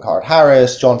Robin Carhart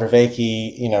Harris, John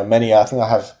Vervaeke, many. I think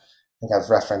I've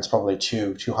referenced probably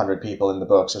 200 people in the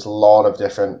books. There's a lot of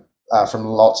different from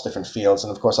lots of different fields,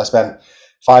 and of course I spent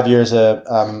 5 years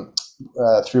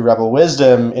through Rebel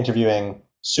Wisdom interviewing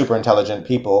super intelligent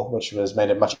people, which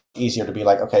made it much easier to be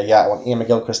like, okay, I want Ian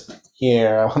McGilchrist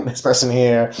here, I want this person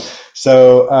here.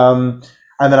 So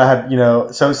and then I had,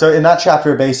 so in that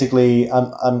chapter, basically,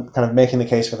 I'm kind of making the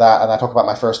case for that, and I talk about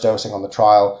my first dosing on the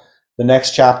trial. The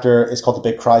next chapter is called The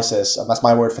Big Crisis, and that's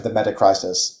my word for the meta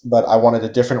crisis. But I wanted a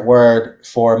different word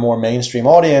for a more mainstream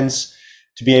audience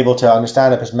to be able to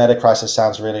understand it, because meta crisis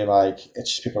sounds really like, it's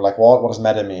just people are like, what does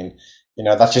meta mean?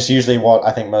 That's just usually what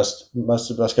I think most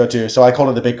of us go to. So I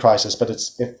call it the big crisis, but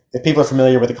it's, if people are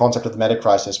familiar with the concept of the meta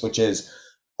crisis, which is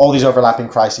all these overlapping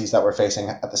crises that we're facing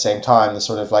at the same time, the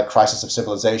sort of like crisis of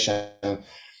civilization,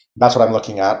 that's what I'm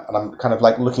looking at. And I'm kind of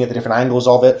like looking at the different angles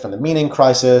of it, from the meaning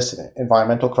crisis,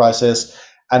 environmental crisis,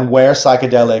 and where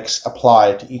psychedelics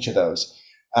apply to each of those.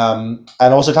 And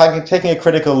also taking a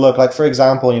critical look, like, for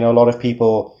example, a lot of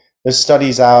people, there's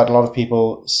studies out, a lot of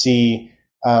people see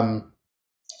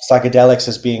psychedelics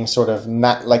as being sort of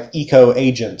like eco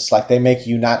agents, like they make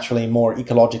you naturally more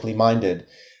ecologically minded.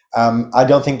 I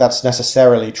don't think that's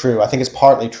necessarily true. I think it's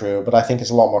partly true, but I think it's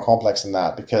a lot more complex than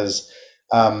that, because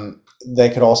they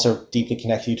could also deeply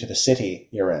connect you to the city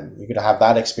you're in. You could have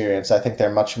that experience. I think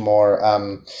they're much more,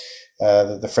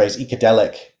 the phrase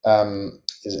ecodelic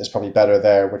is probably better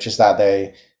there, which is that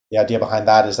the idea behind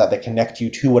that is that they connect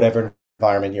you to whatever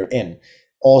environment you're in.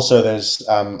 Also, there's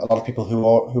a lot of people who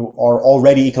are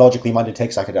already ecologically minded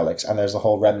take psychedelics, and there's the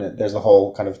whole remnant, there's the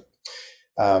whole kind of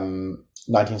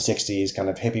 1960s kind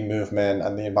of hippie movement,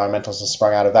 and the environmentalists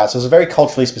sprung out of that. So it's very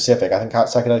culturally specific. I think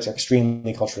psychedelics are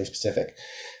extremely culturally specific.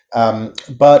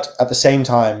 But at the same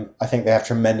time, I think they have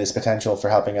tremendous potential for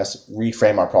helping us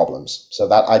reframe our problems. So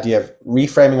that idea of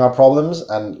reframing our problems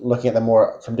and looking at them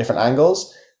more from different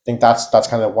angles, I think that's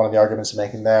kind of one of the arguments I'm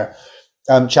making there.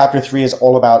 Chapter 3 is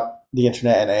all about the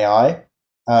internet and AI,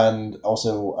 and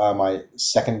also my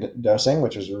second dosing,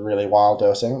 which was a really wild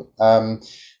dosing.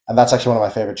 And that's actually one of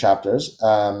my favorite chapters.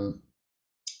 And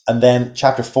then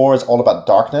chapter 4 is all about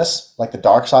darkness, like the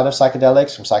dark side of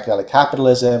psychedelics, from psychedelic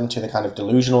capitalism to the kind of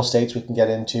delusional states we can get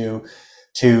into,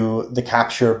 to the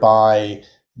capture by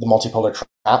the multipolar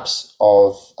traps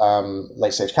of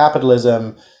late stage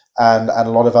capitalism, and a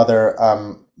lot of other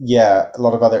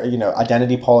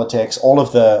identity politics, all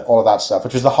of that stuff,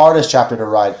 which was the hardest chapter to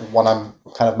write. One of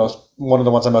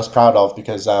the ones I'm most proud of,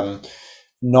 because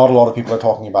not a lot of people are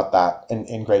talking about that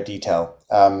in great detail,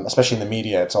 especially in the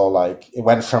media. It's all like, it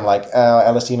went from like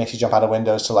LSD makes you jump out of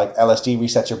windows to like LSD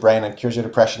resets your brain and cures your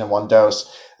depression in one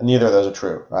dose, and neither of those are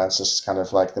true, right? It's just kind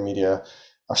of like the media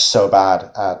are so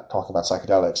bad at talking about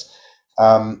psychedelics.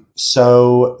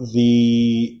 So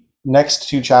the next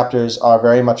 2 chapters are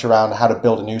very much around how to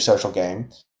build a new social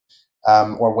game,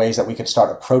 or ways that we could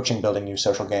start approaching building new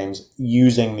social games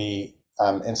using the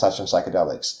insights from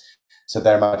psychedelics. So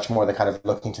they're much more the kind of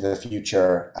looking to the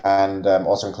future, and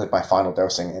also include my final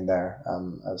dosing in there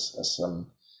as some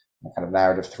kind of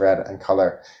narrative thread and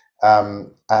color.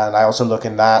 And I also look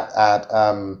in that at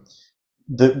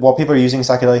what people are using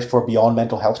psychedelics for beyond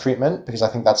mental health treatment, because I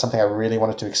think that's something I really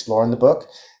wanted to explore in the book.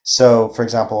 So, for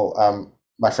example,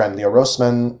 my friend Leo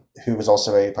Rossman, who was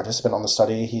also a participant on the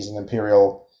study, he's an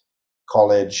Imperial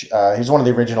College. He's one of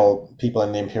the original people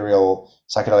in the Imperial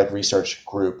Psychedelic Research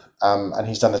Group, and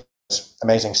he's done this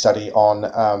amazing study on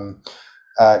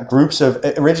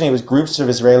originally it was groups of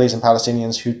Israelis and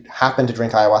Palestinians who happened to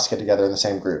drink ayahuasca together in the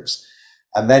same groups.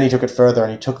 And then he took it further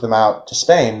and he took them out to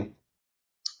Spain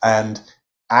and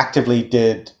actively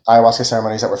did ayahuasca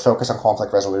ceremonies that were focused on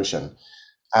conflict resolution.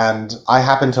 And I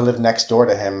happened to live next door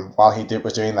to him while he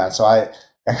was doing that. So I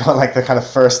got like the kind of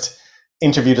first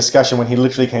interview discussion when he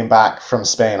literally came back from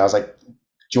Spain. I was like,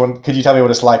 could you tell me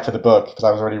what it's like for the book? Because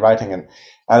I was already writing it.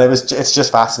 And it's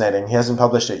just fascinating. He hasn't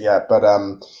published it yet, but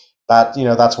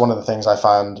that's one of the things I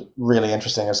found really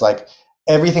interesting. Is like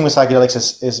everything with psychedelics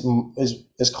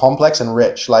is complex and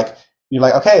rich. Like you're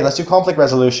like, okay, let's do conflict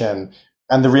resolution,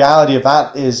 and the reality of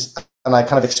that is, and I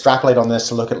kind of extrapolate on this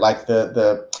to look at like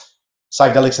the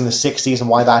psychedelics in the 60s and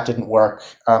why that didn't work,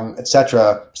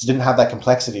 etc. Because it didn't have that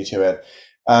complexity to it.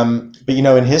 But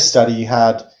in his study, you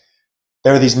had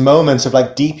there are these moments of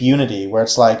like deep unity where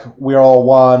it's like we're all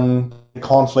one. The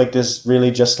conflict is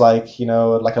really just like, you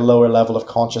know, like a lower level of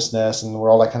consciousness, and we're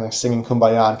all like kind of singing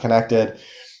kumbaya and connected.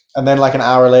 And then like an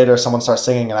hour later, someone starts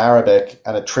singing in Arabic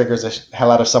and it triggers the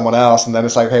hell out of someone else. And then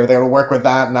it's like, hey, they're gonna work with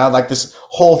that. Now like this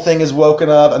whole thing is woken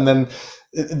up. And then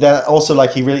that also,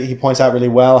 like, he points out really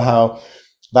well how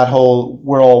that whole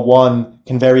we're all one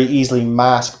can very easily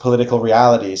mask political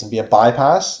realities and be a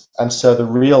bypass. And so the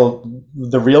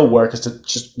real work is to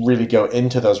just really go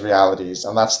into those realities.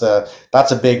 And that's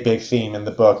a big theme in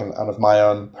the book, and of my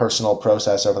own personal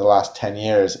process over the last 10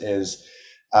 years is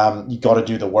you got to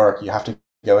do the work. You have to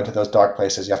go into those dark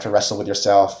places. You have to wrestle with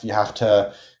yourself. You have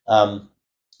to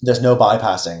there's no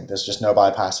bypassing. There's just no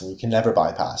bypassing. You can never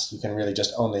bypass. You can really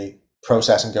just only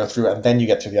process and go through it, and then you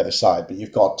get to the other side. But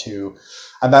you've got to,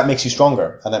 and that makes you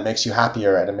stronger, and that makes you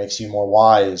happier, and it makes you more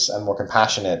wise and more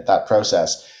compassionate, that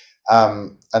process.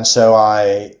 And so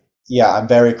I'm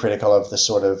very critical of the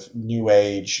sort of new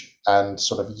age and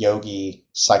sort of yogi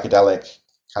psychedelic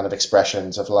kind of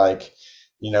expressions of like,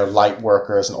 you know, light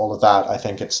workers and all of that. I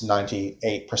think it's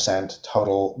 98%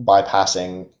 total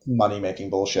bypassing, money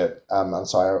making bullshit. And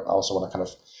so I also want to kind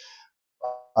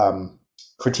of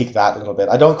critique that a little bit.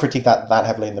 I don't critique that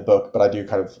heavily in the book, but I do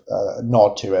kind of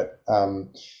nod to it.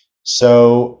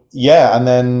 So yeah, and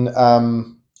then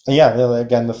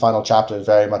again, the final chapter is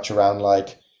very much around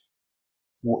like,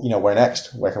 you know, where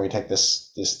next? Where can we take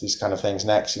these kind of things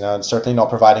next? You know, and certainly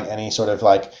not providing any sort of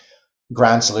like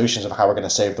grand solutions of how we're going to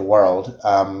save the world.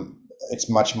 It's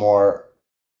much more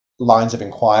lines of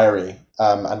inquiry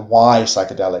and why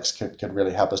psychedelics could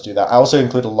really help us do that. I also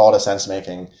include a lot of sense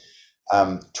making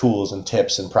tools and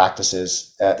tips and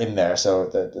practices in there. So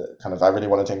the kind of, I really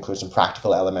wanted to include some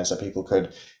practical elements that people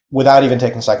could, without even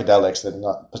taking psychedelics,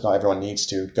 because not everyone needs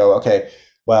to go, okay,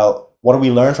 well, what do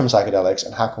we learn from psychedelics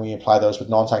and how can we apply those with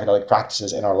non-psychedelic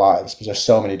practices in our lives? Because there's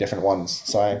so many different ones.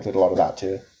 So I include a lot of that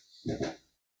too.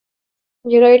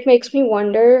 You know, it makes me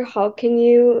wonder, how can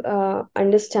you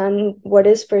understand what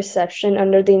is perception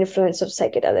under the influence of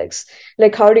psychedelics?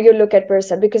 Like, how do you look at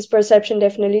perception? Because perception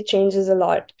definitely changes a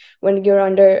lot when you're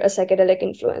under a psychedelic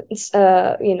influence,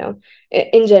 you know,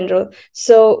 in general.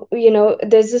 So, you know,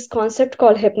 there's this concept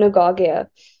called hypnagogia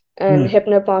and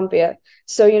hypnopompia.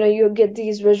 So, you know, you get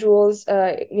these visuals,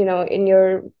 you know, in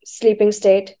your sleeping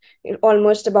state, you're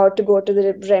almost about to go to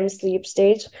the REM sleep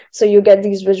stage. So you get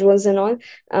these visuals and all.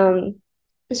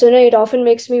 So now it often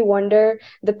makes me wonder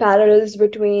the parallels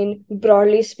between,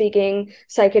 broadly speaking,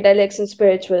 psychedelics and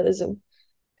spiritualism.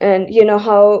 And, you know,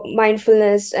 how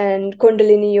mindfulness and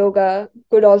Kundalini yoga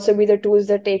could also be the tools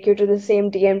that take you to the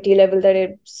same DMT level that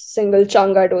a single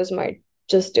changa dose might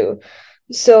just do.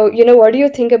 So, you know, what do you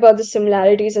think about the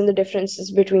similarities and the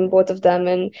differences between both of them?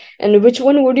 And which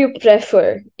one would you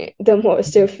prefer the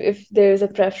most, if there is a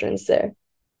preference there?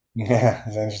 Yeah,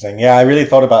 it's interesting. Yeah, I really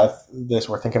thought about this.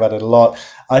 We're thinking about it a lot.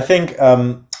 I think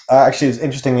actually, it's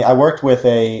interesting. I worked with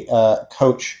a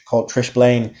coach called Trish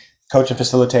Blaine, coach and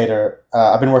facilitator.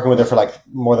 I've been working with her for like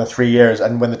more than 3 years.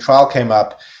 And when the trial came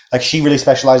up, like she really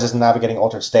specializes in navigating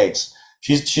altered states.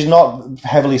 She's not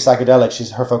heavily psychedelic.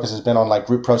 Her focus has been on like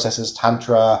group processes,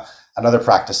 tantra, and other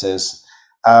practices.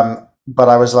 But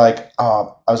I was like,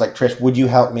 Trish, would you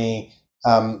help me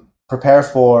prepare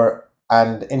for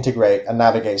and integrate and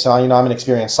navigate? So, you know, I'm an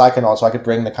experienced psychonaut, so I could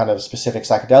bring the kind of specific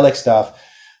psychedelic stuff,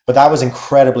 but that was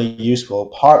incredibly useful,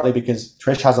 partly because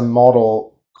Trish has a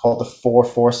model called the 4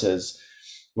 forces,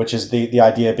 which is the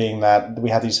idea being that we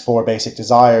have these 4 basic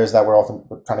desires that we're often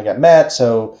trying to get met.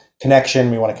 So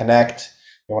connection, we want to connect,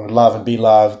 we want to love and be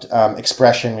loved.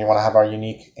 Expression, we want to have our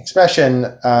unique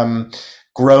expression.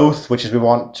 Growth, which is we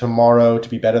want tomorrow to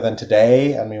be better than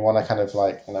today, and we want to kind of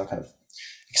like, you know, kind of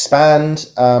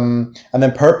expand, and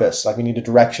then purpose, like we need a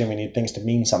direction, we need things to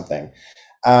mean something.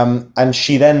 And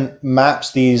she then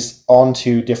maps these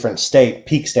onto different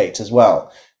peak states as well,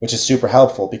 which is super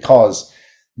helpful because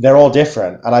they're all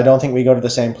different. And I don't think we go to the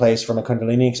same place from a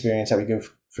Kundalini experience that we go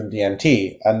from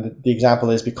DMT. And the example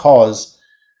is because,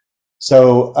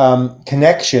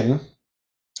 connection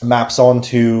maps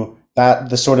onto that,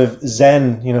 the sort of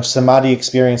Zen, you know, samadhi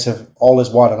experience of all is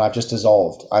one and I've just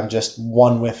dissolved. I'm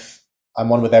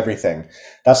one with everything.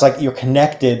 That's like you're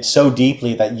connected so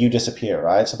deeply that you disappear,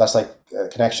 right? So that's like a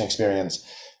connection experience.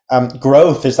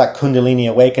 Growth is that Kundalini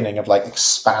awakening of like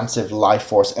expansive life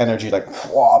force energy, like,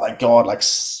 oh my God, like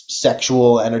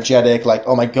sexual, energetic, like,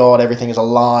 oh my God, everything is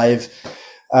alive.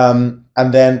 And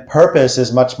then purpose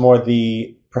is much more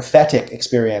the prophetic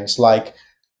experience, like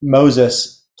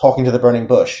Moses talking to the burning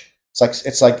bush.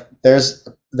 It's like there's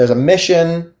a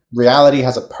mission, reality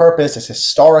has a purpose, it's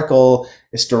historical,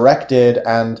 it's directed,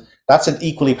 and That's an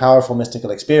equally powerful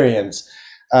mystical experience.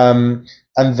 And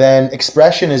then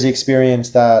expression is the experience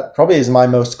that probably is my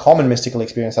most common mystical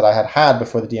experience that I had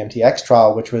before the DMT-X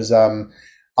trial, which was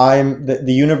I'm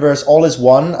the universe, all is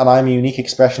one, and I'm a unique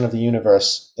expression of the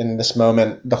universe in this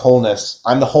moment, the wholeness.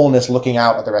 I'm the wholeness looking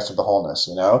out at the rest of the wholeness,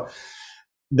 you know?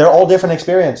 They're all different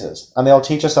experiences, and they all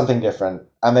teach us something different,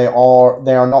 and they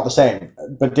are not the same.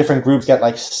 But different groups get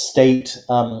like state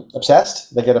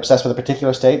obsessed. They get obsessed with a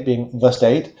particular state, being the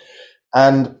state.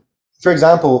 And for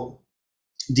example,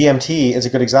 DMT is a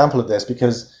good example of this,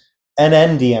 because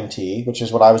NN-DMT, which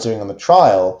is what I was doing on the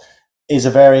trial, is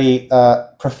a very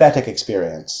prophetic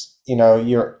experience. You know,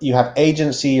 you have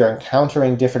agency, you're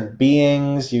encountering different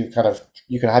beings, you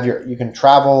can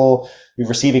travel, you're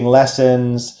receiving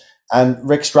lessons. And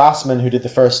Rick Strassman, who did the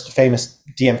first famous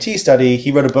DMT study, he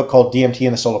wrote a book called DMT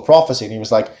and the Soul of Prophecy. And he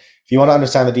was like, if you want to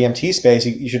understand the DMT space,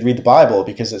 you should read the Bible,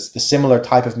 because it's the similar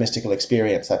type of mystical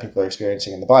experience that people are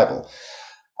experiencing in the Bible.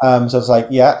 So it's like,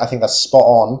 yeah, I think that's spot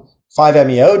on.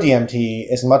 5-MeO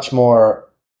DMT is much more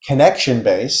connection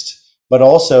based, but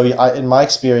also in my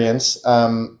experience,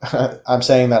 I'm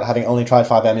saying that having only tried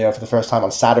 5-MeO for the first time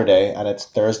on Saturday, and it's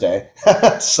Thursday,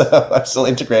 so I'm still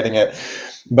integrating it.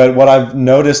 But what I've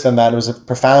noticed in that, it was a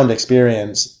profound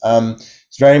experience.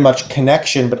 It's very much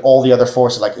connection, but all the other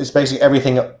forces, like it's basically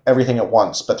everything at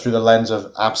once, but through the lens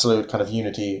of absolute kind of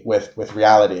unity with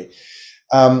reality.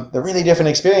 They're really different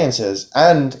experiences.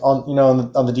 And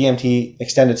on the DMT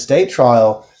extended state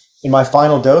trial, in my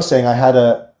final dosing, I had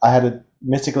a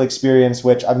mystical experience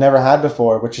which I've never had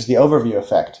before, which is the overview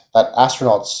effect that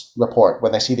astronauts report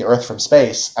when they see the Earth from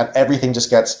space, and everything just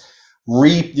gets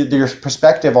your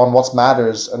perspective on what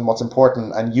matters and what's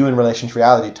important, and you in relation to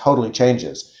reality totally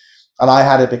changes. And I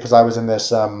had it because I was in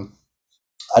this,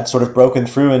 I'd sort of broken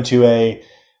through into a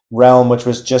realm which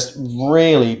was just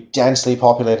really densely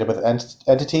populated with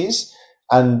entities.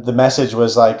 And the message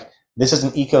was like, this is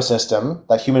an ecosystem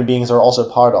that human beings are also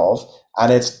part of,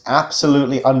 and it's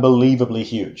absolutely unbelievably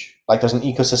huge. Like there's an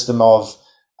ecosystem of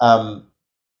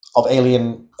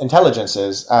alien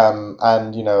intelligences,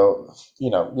 and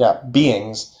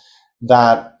beings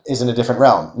that is in a different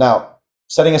realm. Now,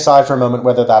 setting aside for a moment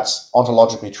whether that's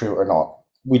ontologically true or not,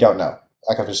 we don't know.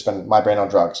 I could have just spent my brain on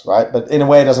drugs, right? But in a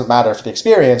way, it doesn't matter for the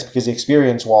experience, because the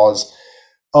experience was,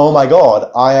 oh my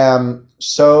God, I am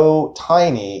so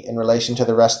tiny in relation to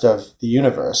the rest of the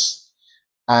universe,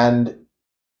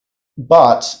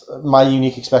 but my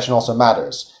unique expression also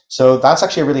matters. So that's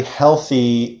actually a really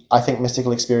healthy, I think,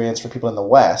 mystical experience for people in the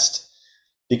West,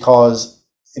 because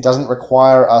it doesn't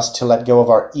require us to let go of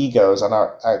our egos and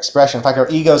our expression. In fact, our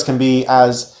egos can be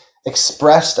as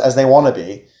expressed as they want to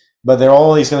be, but they're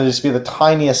always going to just be the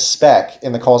tiniest speck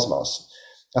in the cosmos.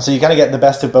 And so you kind of get the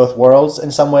best of both worlds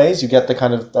in some ways. You get the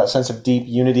kind of that sense of deep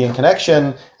unity and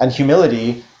connection and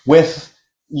humility with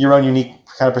your own unique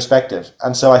kind of perspective.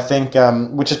 And so I think,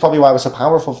 which is probably why it was so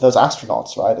powerful for those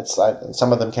astronauts, right? It's like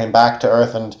some of them came back to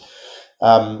Earth and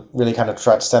really kind of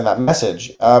tried to send that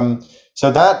message. So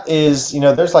that is,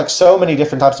 there's like so many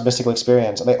different types of mystical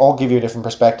experience, and they all give you a different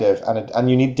perspective, and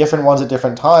you need different ones at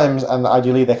different times, and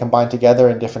ideally they combine together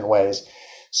in different ways.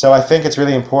 So I think it's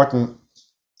really important,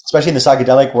 especially in the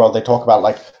psychedelic world, they talk about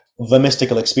like the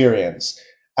mystical experience.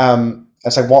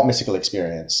 It's like, what mystical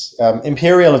experience?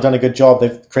 Imperial have done a good job.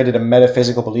 They've created a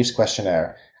metaphysical beliefs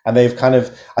questionnaire, and they've kind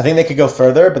of, I think they could go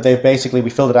further, but we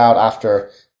filled it out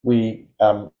after like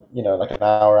an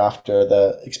hour after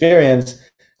the experience.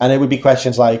 And it would be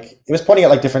questions like, it was pointing at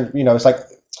like different, it's like,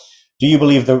 do you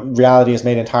believe the reality is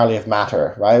made entirely of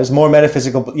matter, right? It was more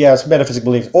metaphysical. Yeah, it's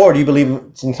metaphysical beliefs. Or do you believe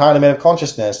it's entirely made of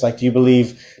consciousness? Like,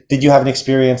 did you have an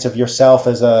experience of yourself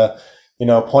as a,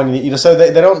 pointing, so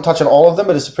they don't touch on all of them,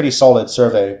 but it's a pretty solid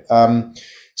survey.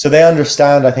 So they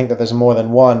understand, I think, that there's more than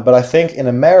one. But I think in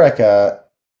America,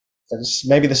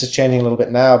 maybe this is changing a little bit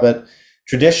now, but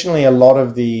traditionally, a lot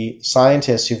of the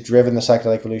scientists who've driven the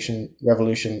psychedelic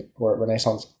revolution or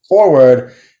renaissance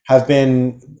forward have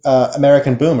been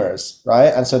American boomers,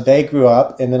 right? And so they grew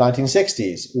up in the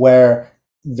 1960s, where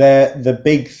the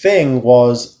big thing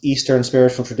was Eastern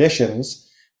spiritual traditions,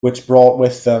 which brought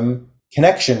with them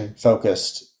connection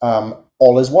focused,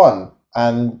 all is one,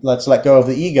 and let's let go of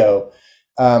the ego.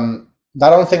 That I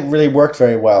don't think really worked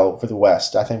very well for the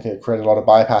West. I think it created a lot of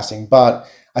bypassing, but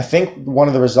I think one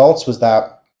of the results was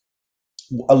that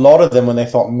a lot of them, when they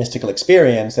thought mystical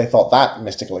experience, they thought that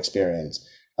mystical experience.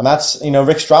 And that's,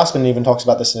 Rick Strassman even talks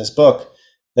about this in his book.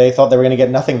 They thought they were going to get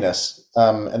nothingness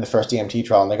in the first DMT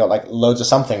trial, and they got like loads of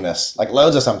somethingness, like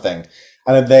loads of something.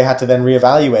 And they had to then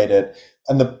reevaluate it.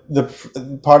 And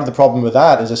the part of the problem with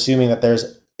that is assuming that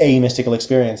there's a mystical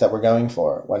experience that we're going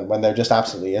for when there just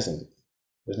absolutely isn't.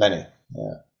 There's many.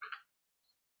 Yeah.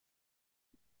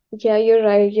 Yeah, you're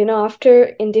right. After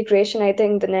integration, I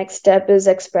think the next step is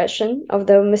expression of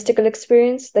the mystical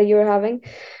experience that you're having.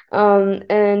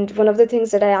 And one of the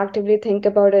things that I actively think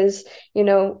about is,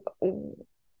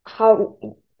 how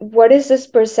what is this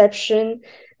perception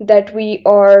that we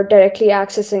are directly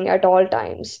accessing at all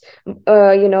times,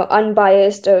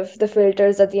 unbiased of the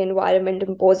filters that the environment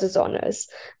imposes on us.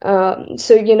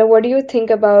 So, what do you think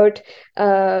about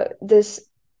this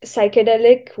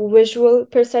psychedelic visual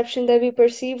perception that we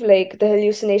perceive, like the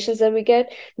hallucinations that we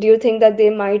get? Do you think that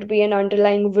there might be an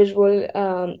underlying visual,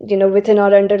 within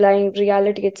our underlying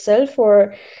reality itself,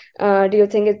 or do you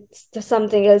think it's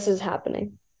something else is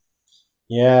happening?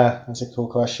 Yeah, that's a cool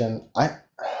question.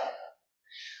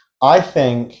 I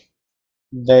think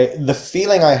the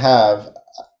feeling I have,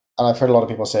 and I've heard a lot of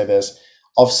people say this,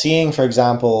 of seeing, for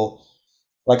example,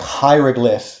 like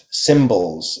hieroglyph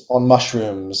symbols on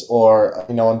mushrooms or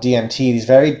on DMT, these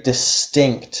very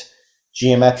distinct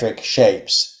geometric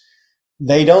shapes.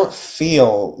 They don't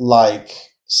feel like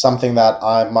something that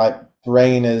my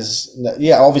brain is.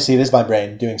 Yeah, obviously it is my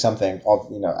brain doing something of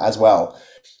as well,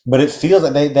 but it feels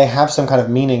that they have some kind of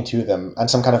meaning to them and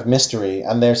some kind of mystery,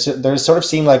 and they're sort of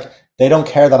seem like they don't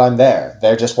care that I'm there.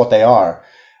 They're just what they are.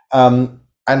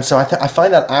 And so I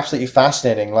find that absolutely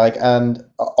fascinating. Like, and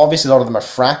obviously a lot of them are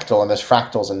fractal, and there's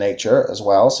fractals in nature as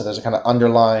well. So there's a kind of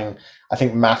underlying, I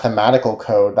think, mathematical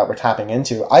code that we're tapping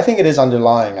into. I think it is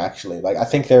underlying, actually. Like, I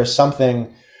think there's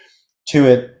something to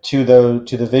it, to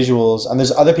the visuals. And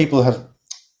there's other people who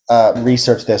have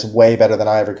researched this way better than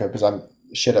I ever could, because I'm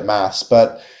shit at maths.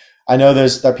 But I know there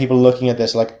are people looking at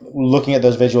this, like looking at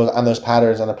those visuals and those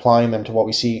patterns and applying them to what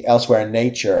we see elsewhere in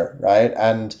nature, right?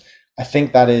 And I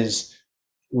think that is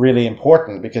really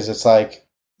important, because it's like,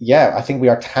 yeah, I think we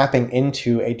are tapping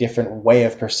into a different way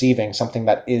of perceiving something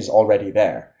that is already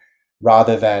there,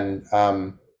 rather than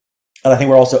and I think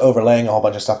we're also overlaying a whole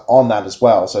bunch of stuff on that as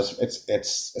well. So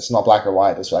it's not black or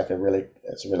white. It's like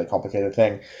it's a really complicated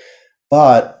thing.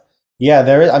 But yeah,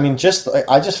 there is, I mean,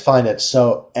 I just find it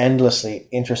so endlessly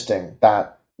interesting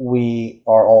that we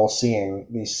are all seeing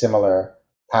these similar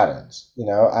patterns,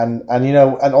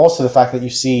 and also the fact that you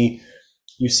see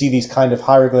these kind of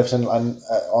hieroglyphs and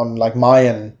on like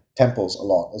Mayan temples a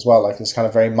lot as well, like this kind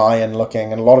of very Mayan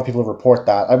looking, and a lot of people report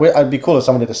that. I'd be cool if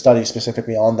someone did a study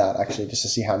specifically on that, actually, just to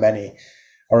see how many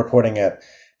are reporting it.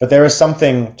 But there is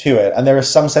something to it, and there is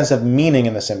some sense of meaning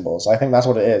in the symbols. I think that's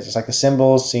what it is. It's like the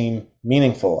symbols seem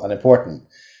meaningful and important.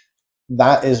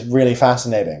 That is really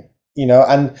fascinating,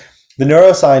 and the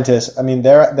neuroscientists, I mean,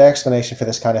 their explanation for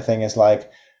this kind of thing is like,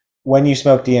 when you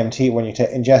smoke DMT, when you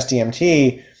ingest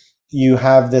DMT, you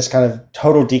have this kind of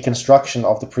total deconstruction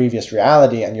of the previous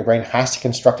reality, and your brain has to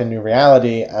construct a new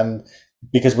reality. And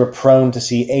because we're prone to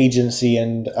see agency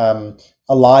and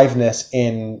aliveness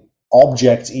in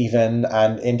objects, even,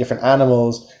 and in different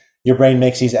animals, your brain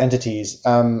makes these entities.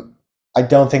 I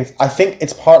think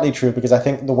it's partly true, because I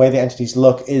think the way the entities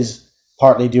look is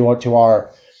partly due to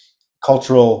our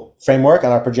cultural framework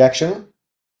and our projection.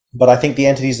 But I think the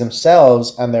entities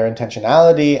themselves and their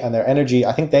intentionality and their energy,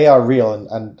 I think they are real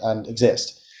and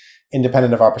exist,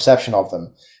 independent of our perception of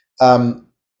them. But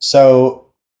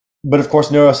of course,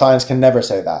 neuroscience can never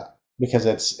say that, because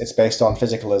it's based on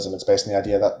physicalism. It's based on the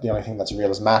idea that the only thing that's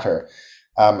real is matter.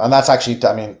 And that's actually,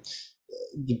 I mean,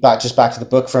 back to the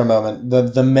book for a moment. One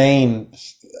of the main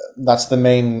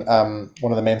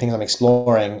things I'm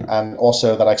exploring, and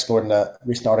also that I explored in a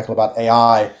recent article about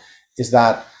AI, is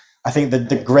that I think that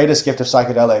the greatest gift of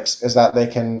psychedelics is that they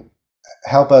can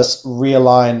help us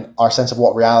realign our sense of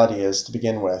what reality is to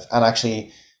begin with. And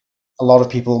actually, a lot of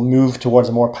people move towards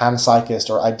a more panpsychist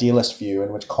or idealist view,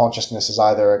 in which consciousness is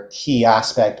either a key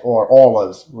aspect or all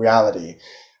of reality.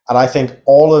 And I think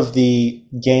all of the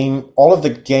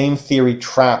game theory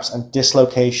traps and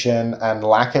dislocation and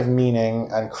lack of meaning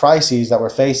and crises that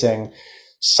we're facing,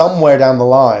 somewhere down the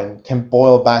line, can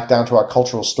boil back down to our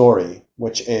cultural story,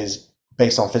 which is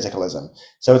based on physicalism.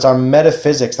 So it's our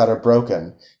metaphysics that are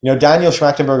broken. Daniel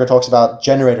Schmactenberger talks about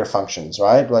generator functions,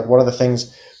 right? Like, what are the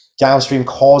things downstream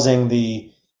causing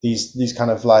these kind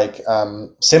of like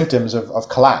symptoms of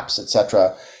collapse,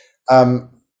 etc. And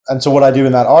so what I do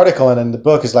in that article and in the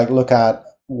book is like look at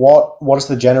what is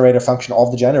the generator function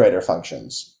of the generator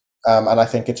functions. And I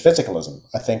think it's physicalism.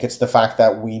 I think it's the fact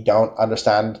that we don't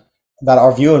understand that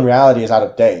our view in reality is out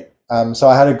of date. So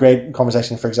I had a great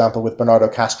conversation, for example, with Bernardo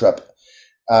Kastrup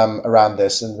around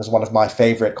this, and it was one of my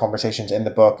favorite conversations in the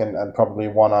book, and probably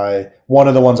one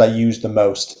of the ones I used the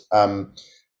most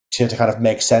to kind of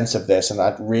make sense of this, and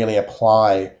I'd really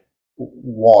apply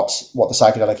what the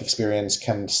psychedelic experience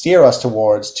can steer us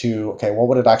towards to, okay, what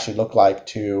would it actually look like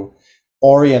to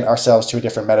orient ourselves to a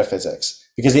different metaphysics?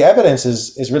 Because the evidence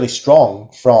is really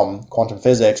strong from quantum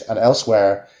physics and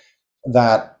elsewhere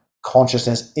that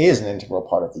consciousness is an integral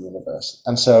part of the universe.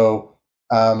 And so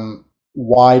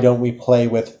why don't we play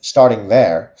with starting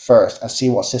there first and see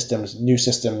what systems, new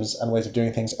systems and ways of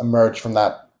doing things emerge from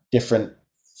that different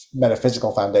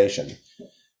metaphysical foundation?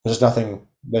 There's nothing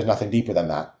deeper than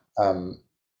that,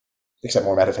 except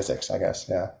more metaphysics, I guess.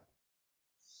 Yeah.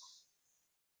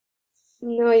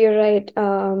 No, you're right.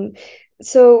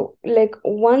 So like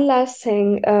one last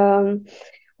thing,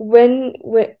 when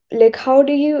like how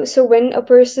do you so when a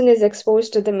person is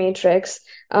exposed to the matrix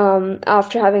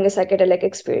after having a psychedelic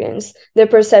experience, their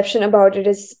perception about it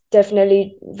is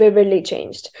definitely vividly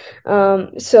changed.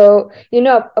 So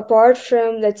apart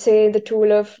from, let's say, the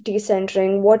tool of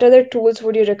decentering, what other tools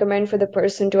would you recommend for the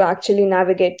person to actually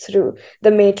navigate through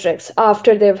the matrix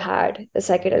after they've had a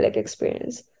psychedelic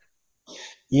experience?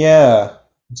 Yeah,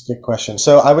 that's a good question.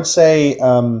 So I would say,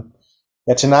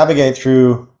 yeah, to navigate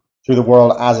through the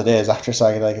world as it is after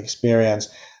psychedelic experience.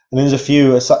 And there's a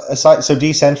few aside, so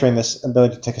decentering, this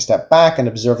ability to take a step back and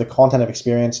observe the content of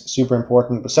experience, super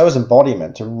important. But so is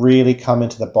embodiment, to really come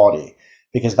into the body,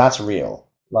 because that's real.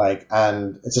 Like,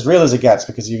 and it's as real as it gets,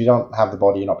 because if you don't have the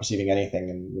body, you're not perceiving anything.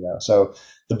 And so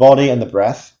the body and the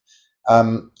breath.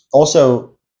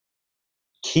 Also,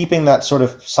 keeping that sort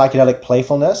of psychedelic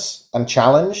playfulness and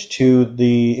challenge to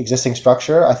the existing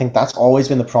structure. I think that's always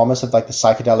been the promise of like the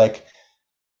psychedelic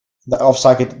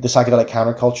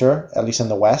counterculture, at least in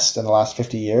the West in the last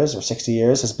 50 years or 60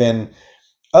 years, has been,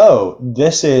 oh,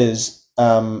 this is,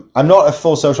 I'm not a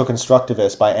full social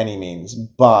constructivist by any means,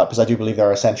 but because I do believe there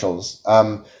are essentials.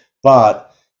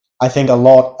 But I think a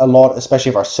lot,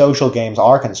 especially if our social games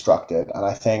are constructed. And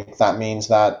I think that means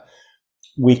that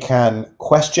we can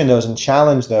question those and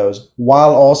challenge those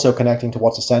while also connecting to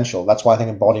what's essential. That's why I think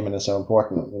embodiment is so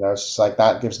important. It's just like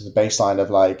that gives the baseline of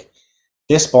like,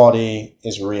 this body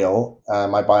is real,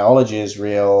 my biology is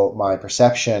real, my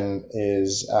perception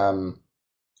is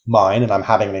mine, and I'm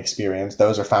having an experience.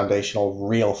 Those are foundational,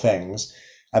 real things.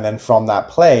 And then from that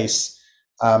place,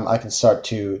 I can start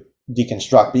to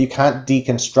deconstruct. But you can't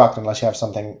deconstruct unless you have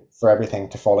something for everything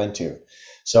to fall into.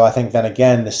 So I think then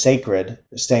again, the sacred,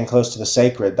 staying close to the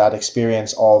sacred, that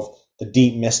experience of the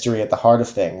deep mystery at the heart of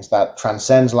things that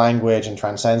transcends language and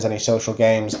transcends any social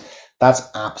games, that's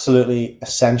absolutely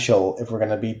essential if we're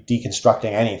going to be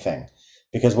deconstructing anything.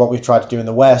 Because what we've tried to do in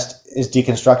the West is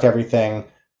deconstruct everything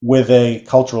with a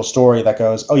cultural story that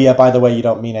goes, oh yeah, by the way, you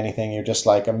don't mean anything. You're just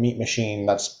like a meat machine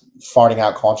that's farting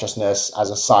out consciousness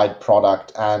as a side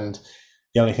product. And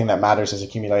the only thing that matters is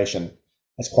accumulation.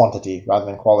 It's quantity rather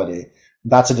than quality.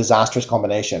 That's a disastrous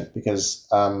combination because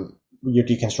you're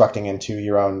deconstructing into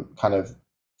your own kind of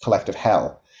collective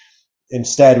hell.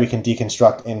 Instead, we can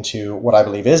deconstruct into what I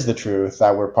believe is the truth,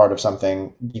 that we're part of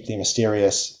something deeply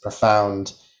mysterious,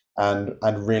 profound,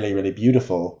 and really, really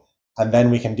beautiful. And then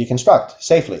we can deconstruct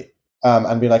safely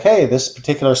and be like, hey, this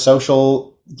particular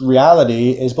social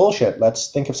reality is bullshit.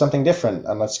 Let's think of something different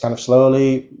and let's kind of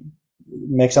slowly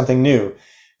make something new,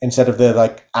 instead of the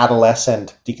like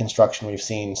adolescent deconstruction we've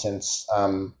seen since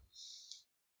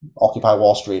Occupy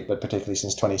Wall Street, but particularly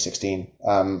since 2016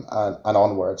 and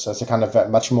onward. So it's a kind of a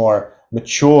much more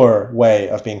mature way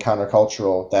of being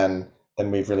countercultural than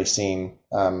we've really seen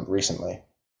recently.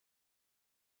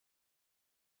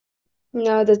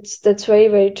 No, that's very,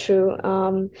 very true.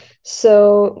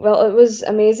 So, well, it was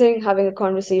amazing having a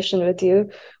conversation with you.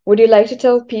 Would you like to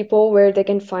tell people where they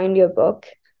can find your book?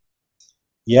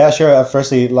 Yeah, sure.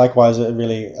 Firstly, likewise,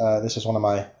 this is one of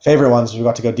my favorite ones. We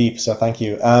got to go deep, so thank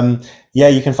you. Yeah,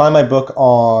 you can find my book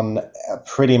on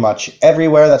pretty much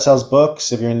everywhere that sells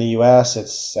books. If you're in the US,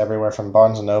 it's everywhere from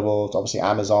Barnes and Noble to obviously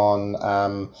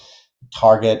Amazon,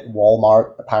 Target,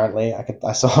 Walmart. Apparently,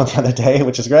 I saw the other day,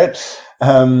 which is great.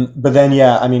 But then,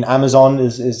 yeah, I mean, Amazon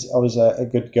is always a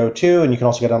good go-to, and you can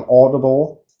also get on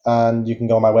Audible, and you can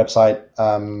go on my website.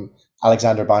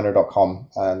 alexanderbeiner.com,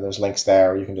 and there's links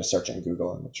there, or you can just search it in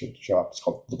Google and it should show up. It's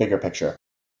called The Bigger Picture.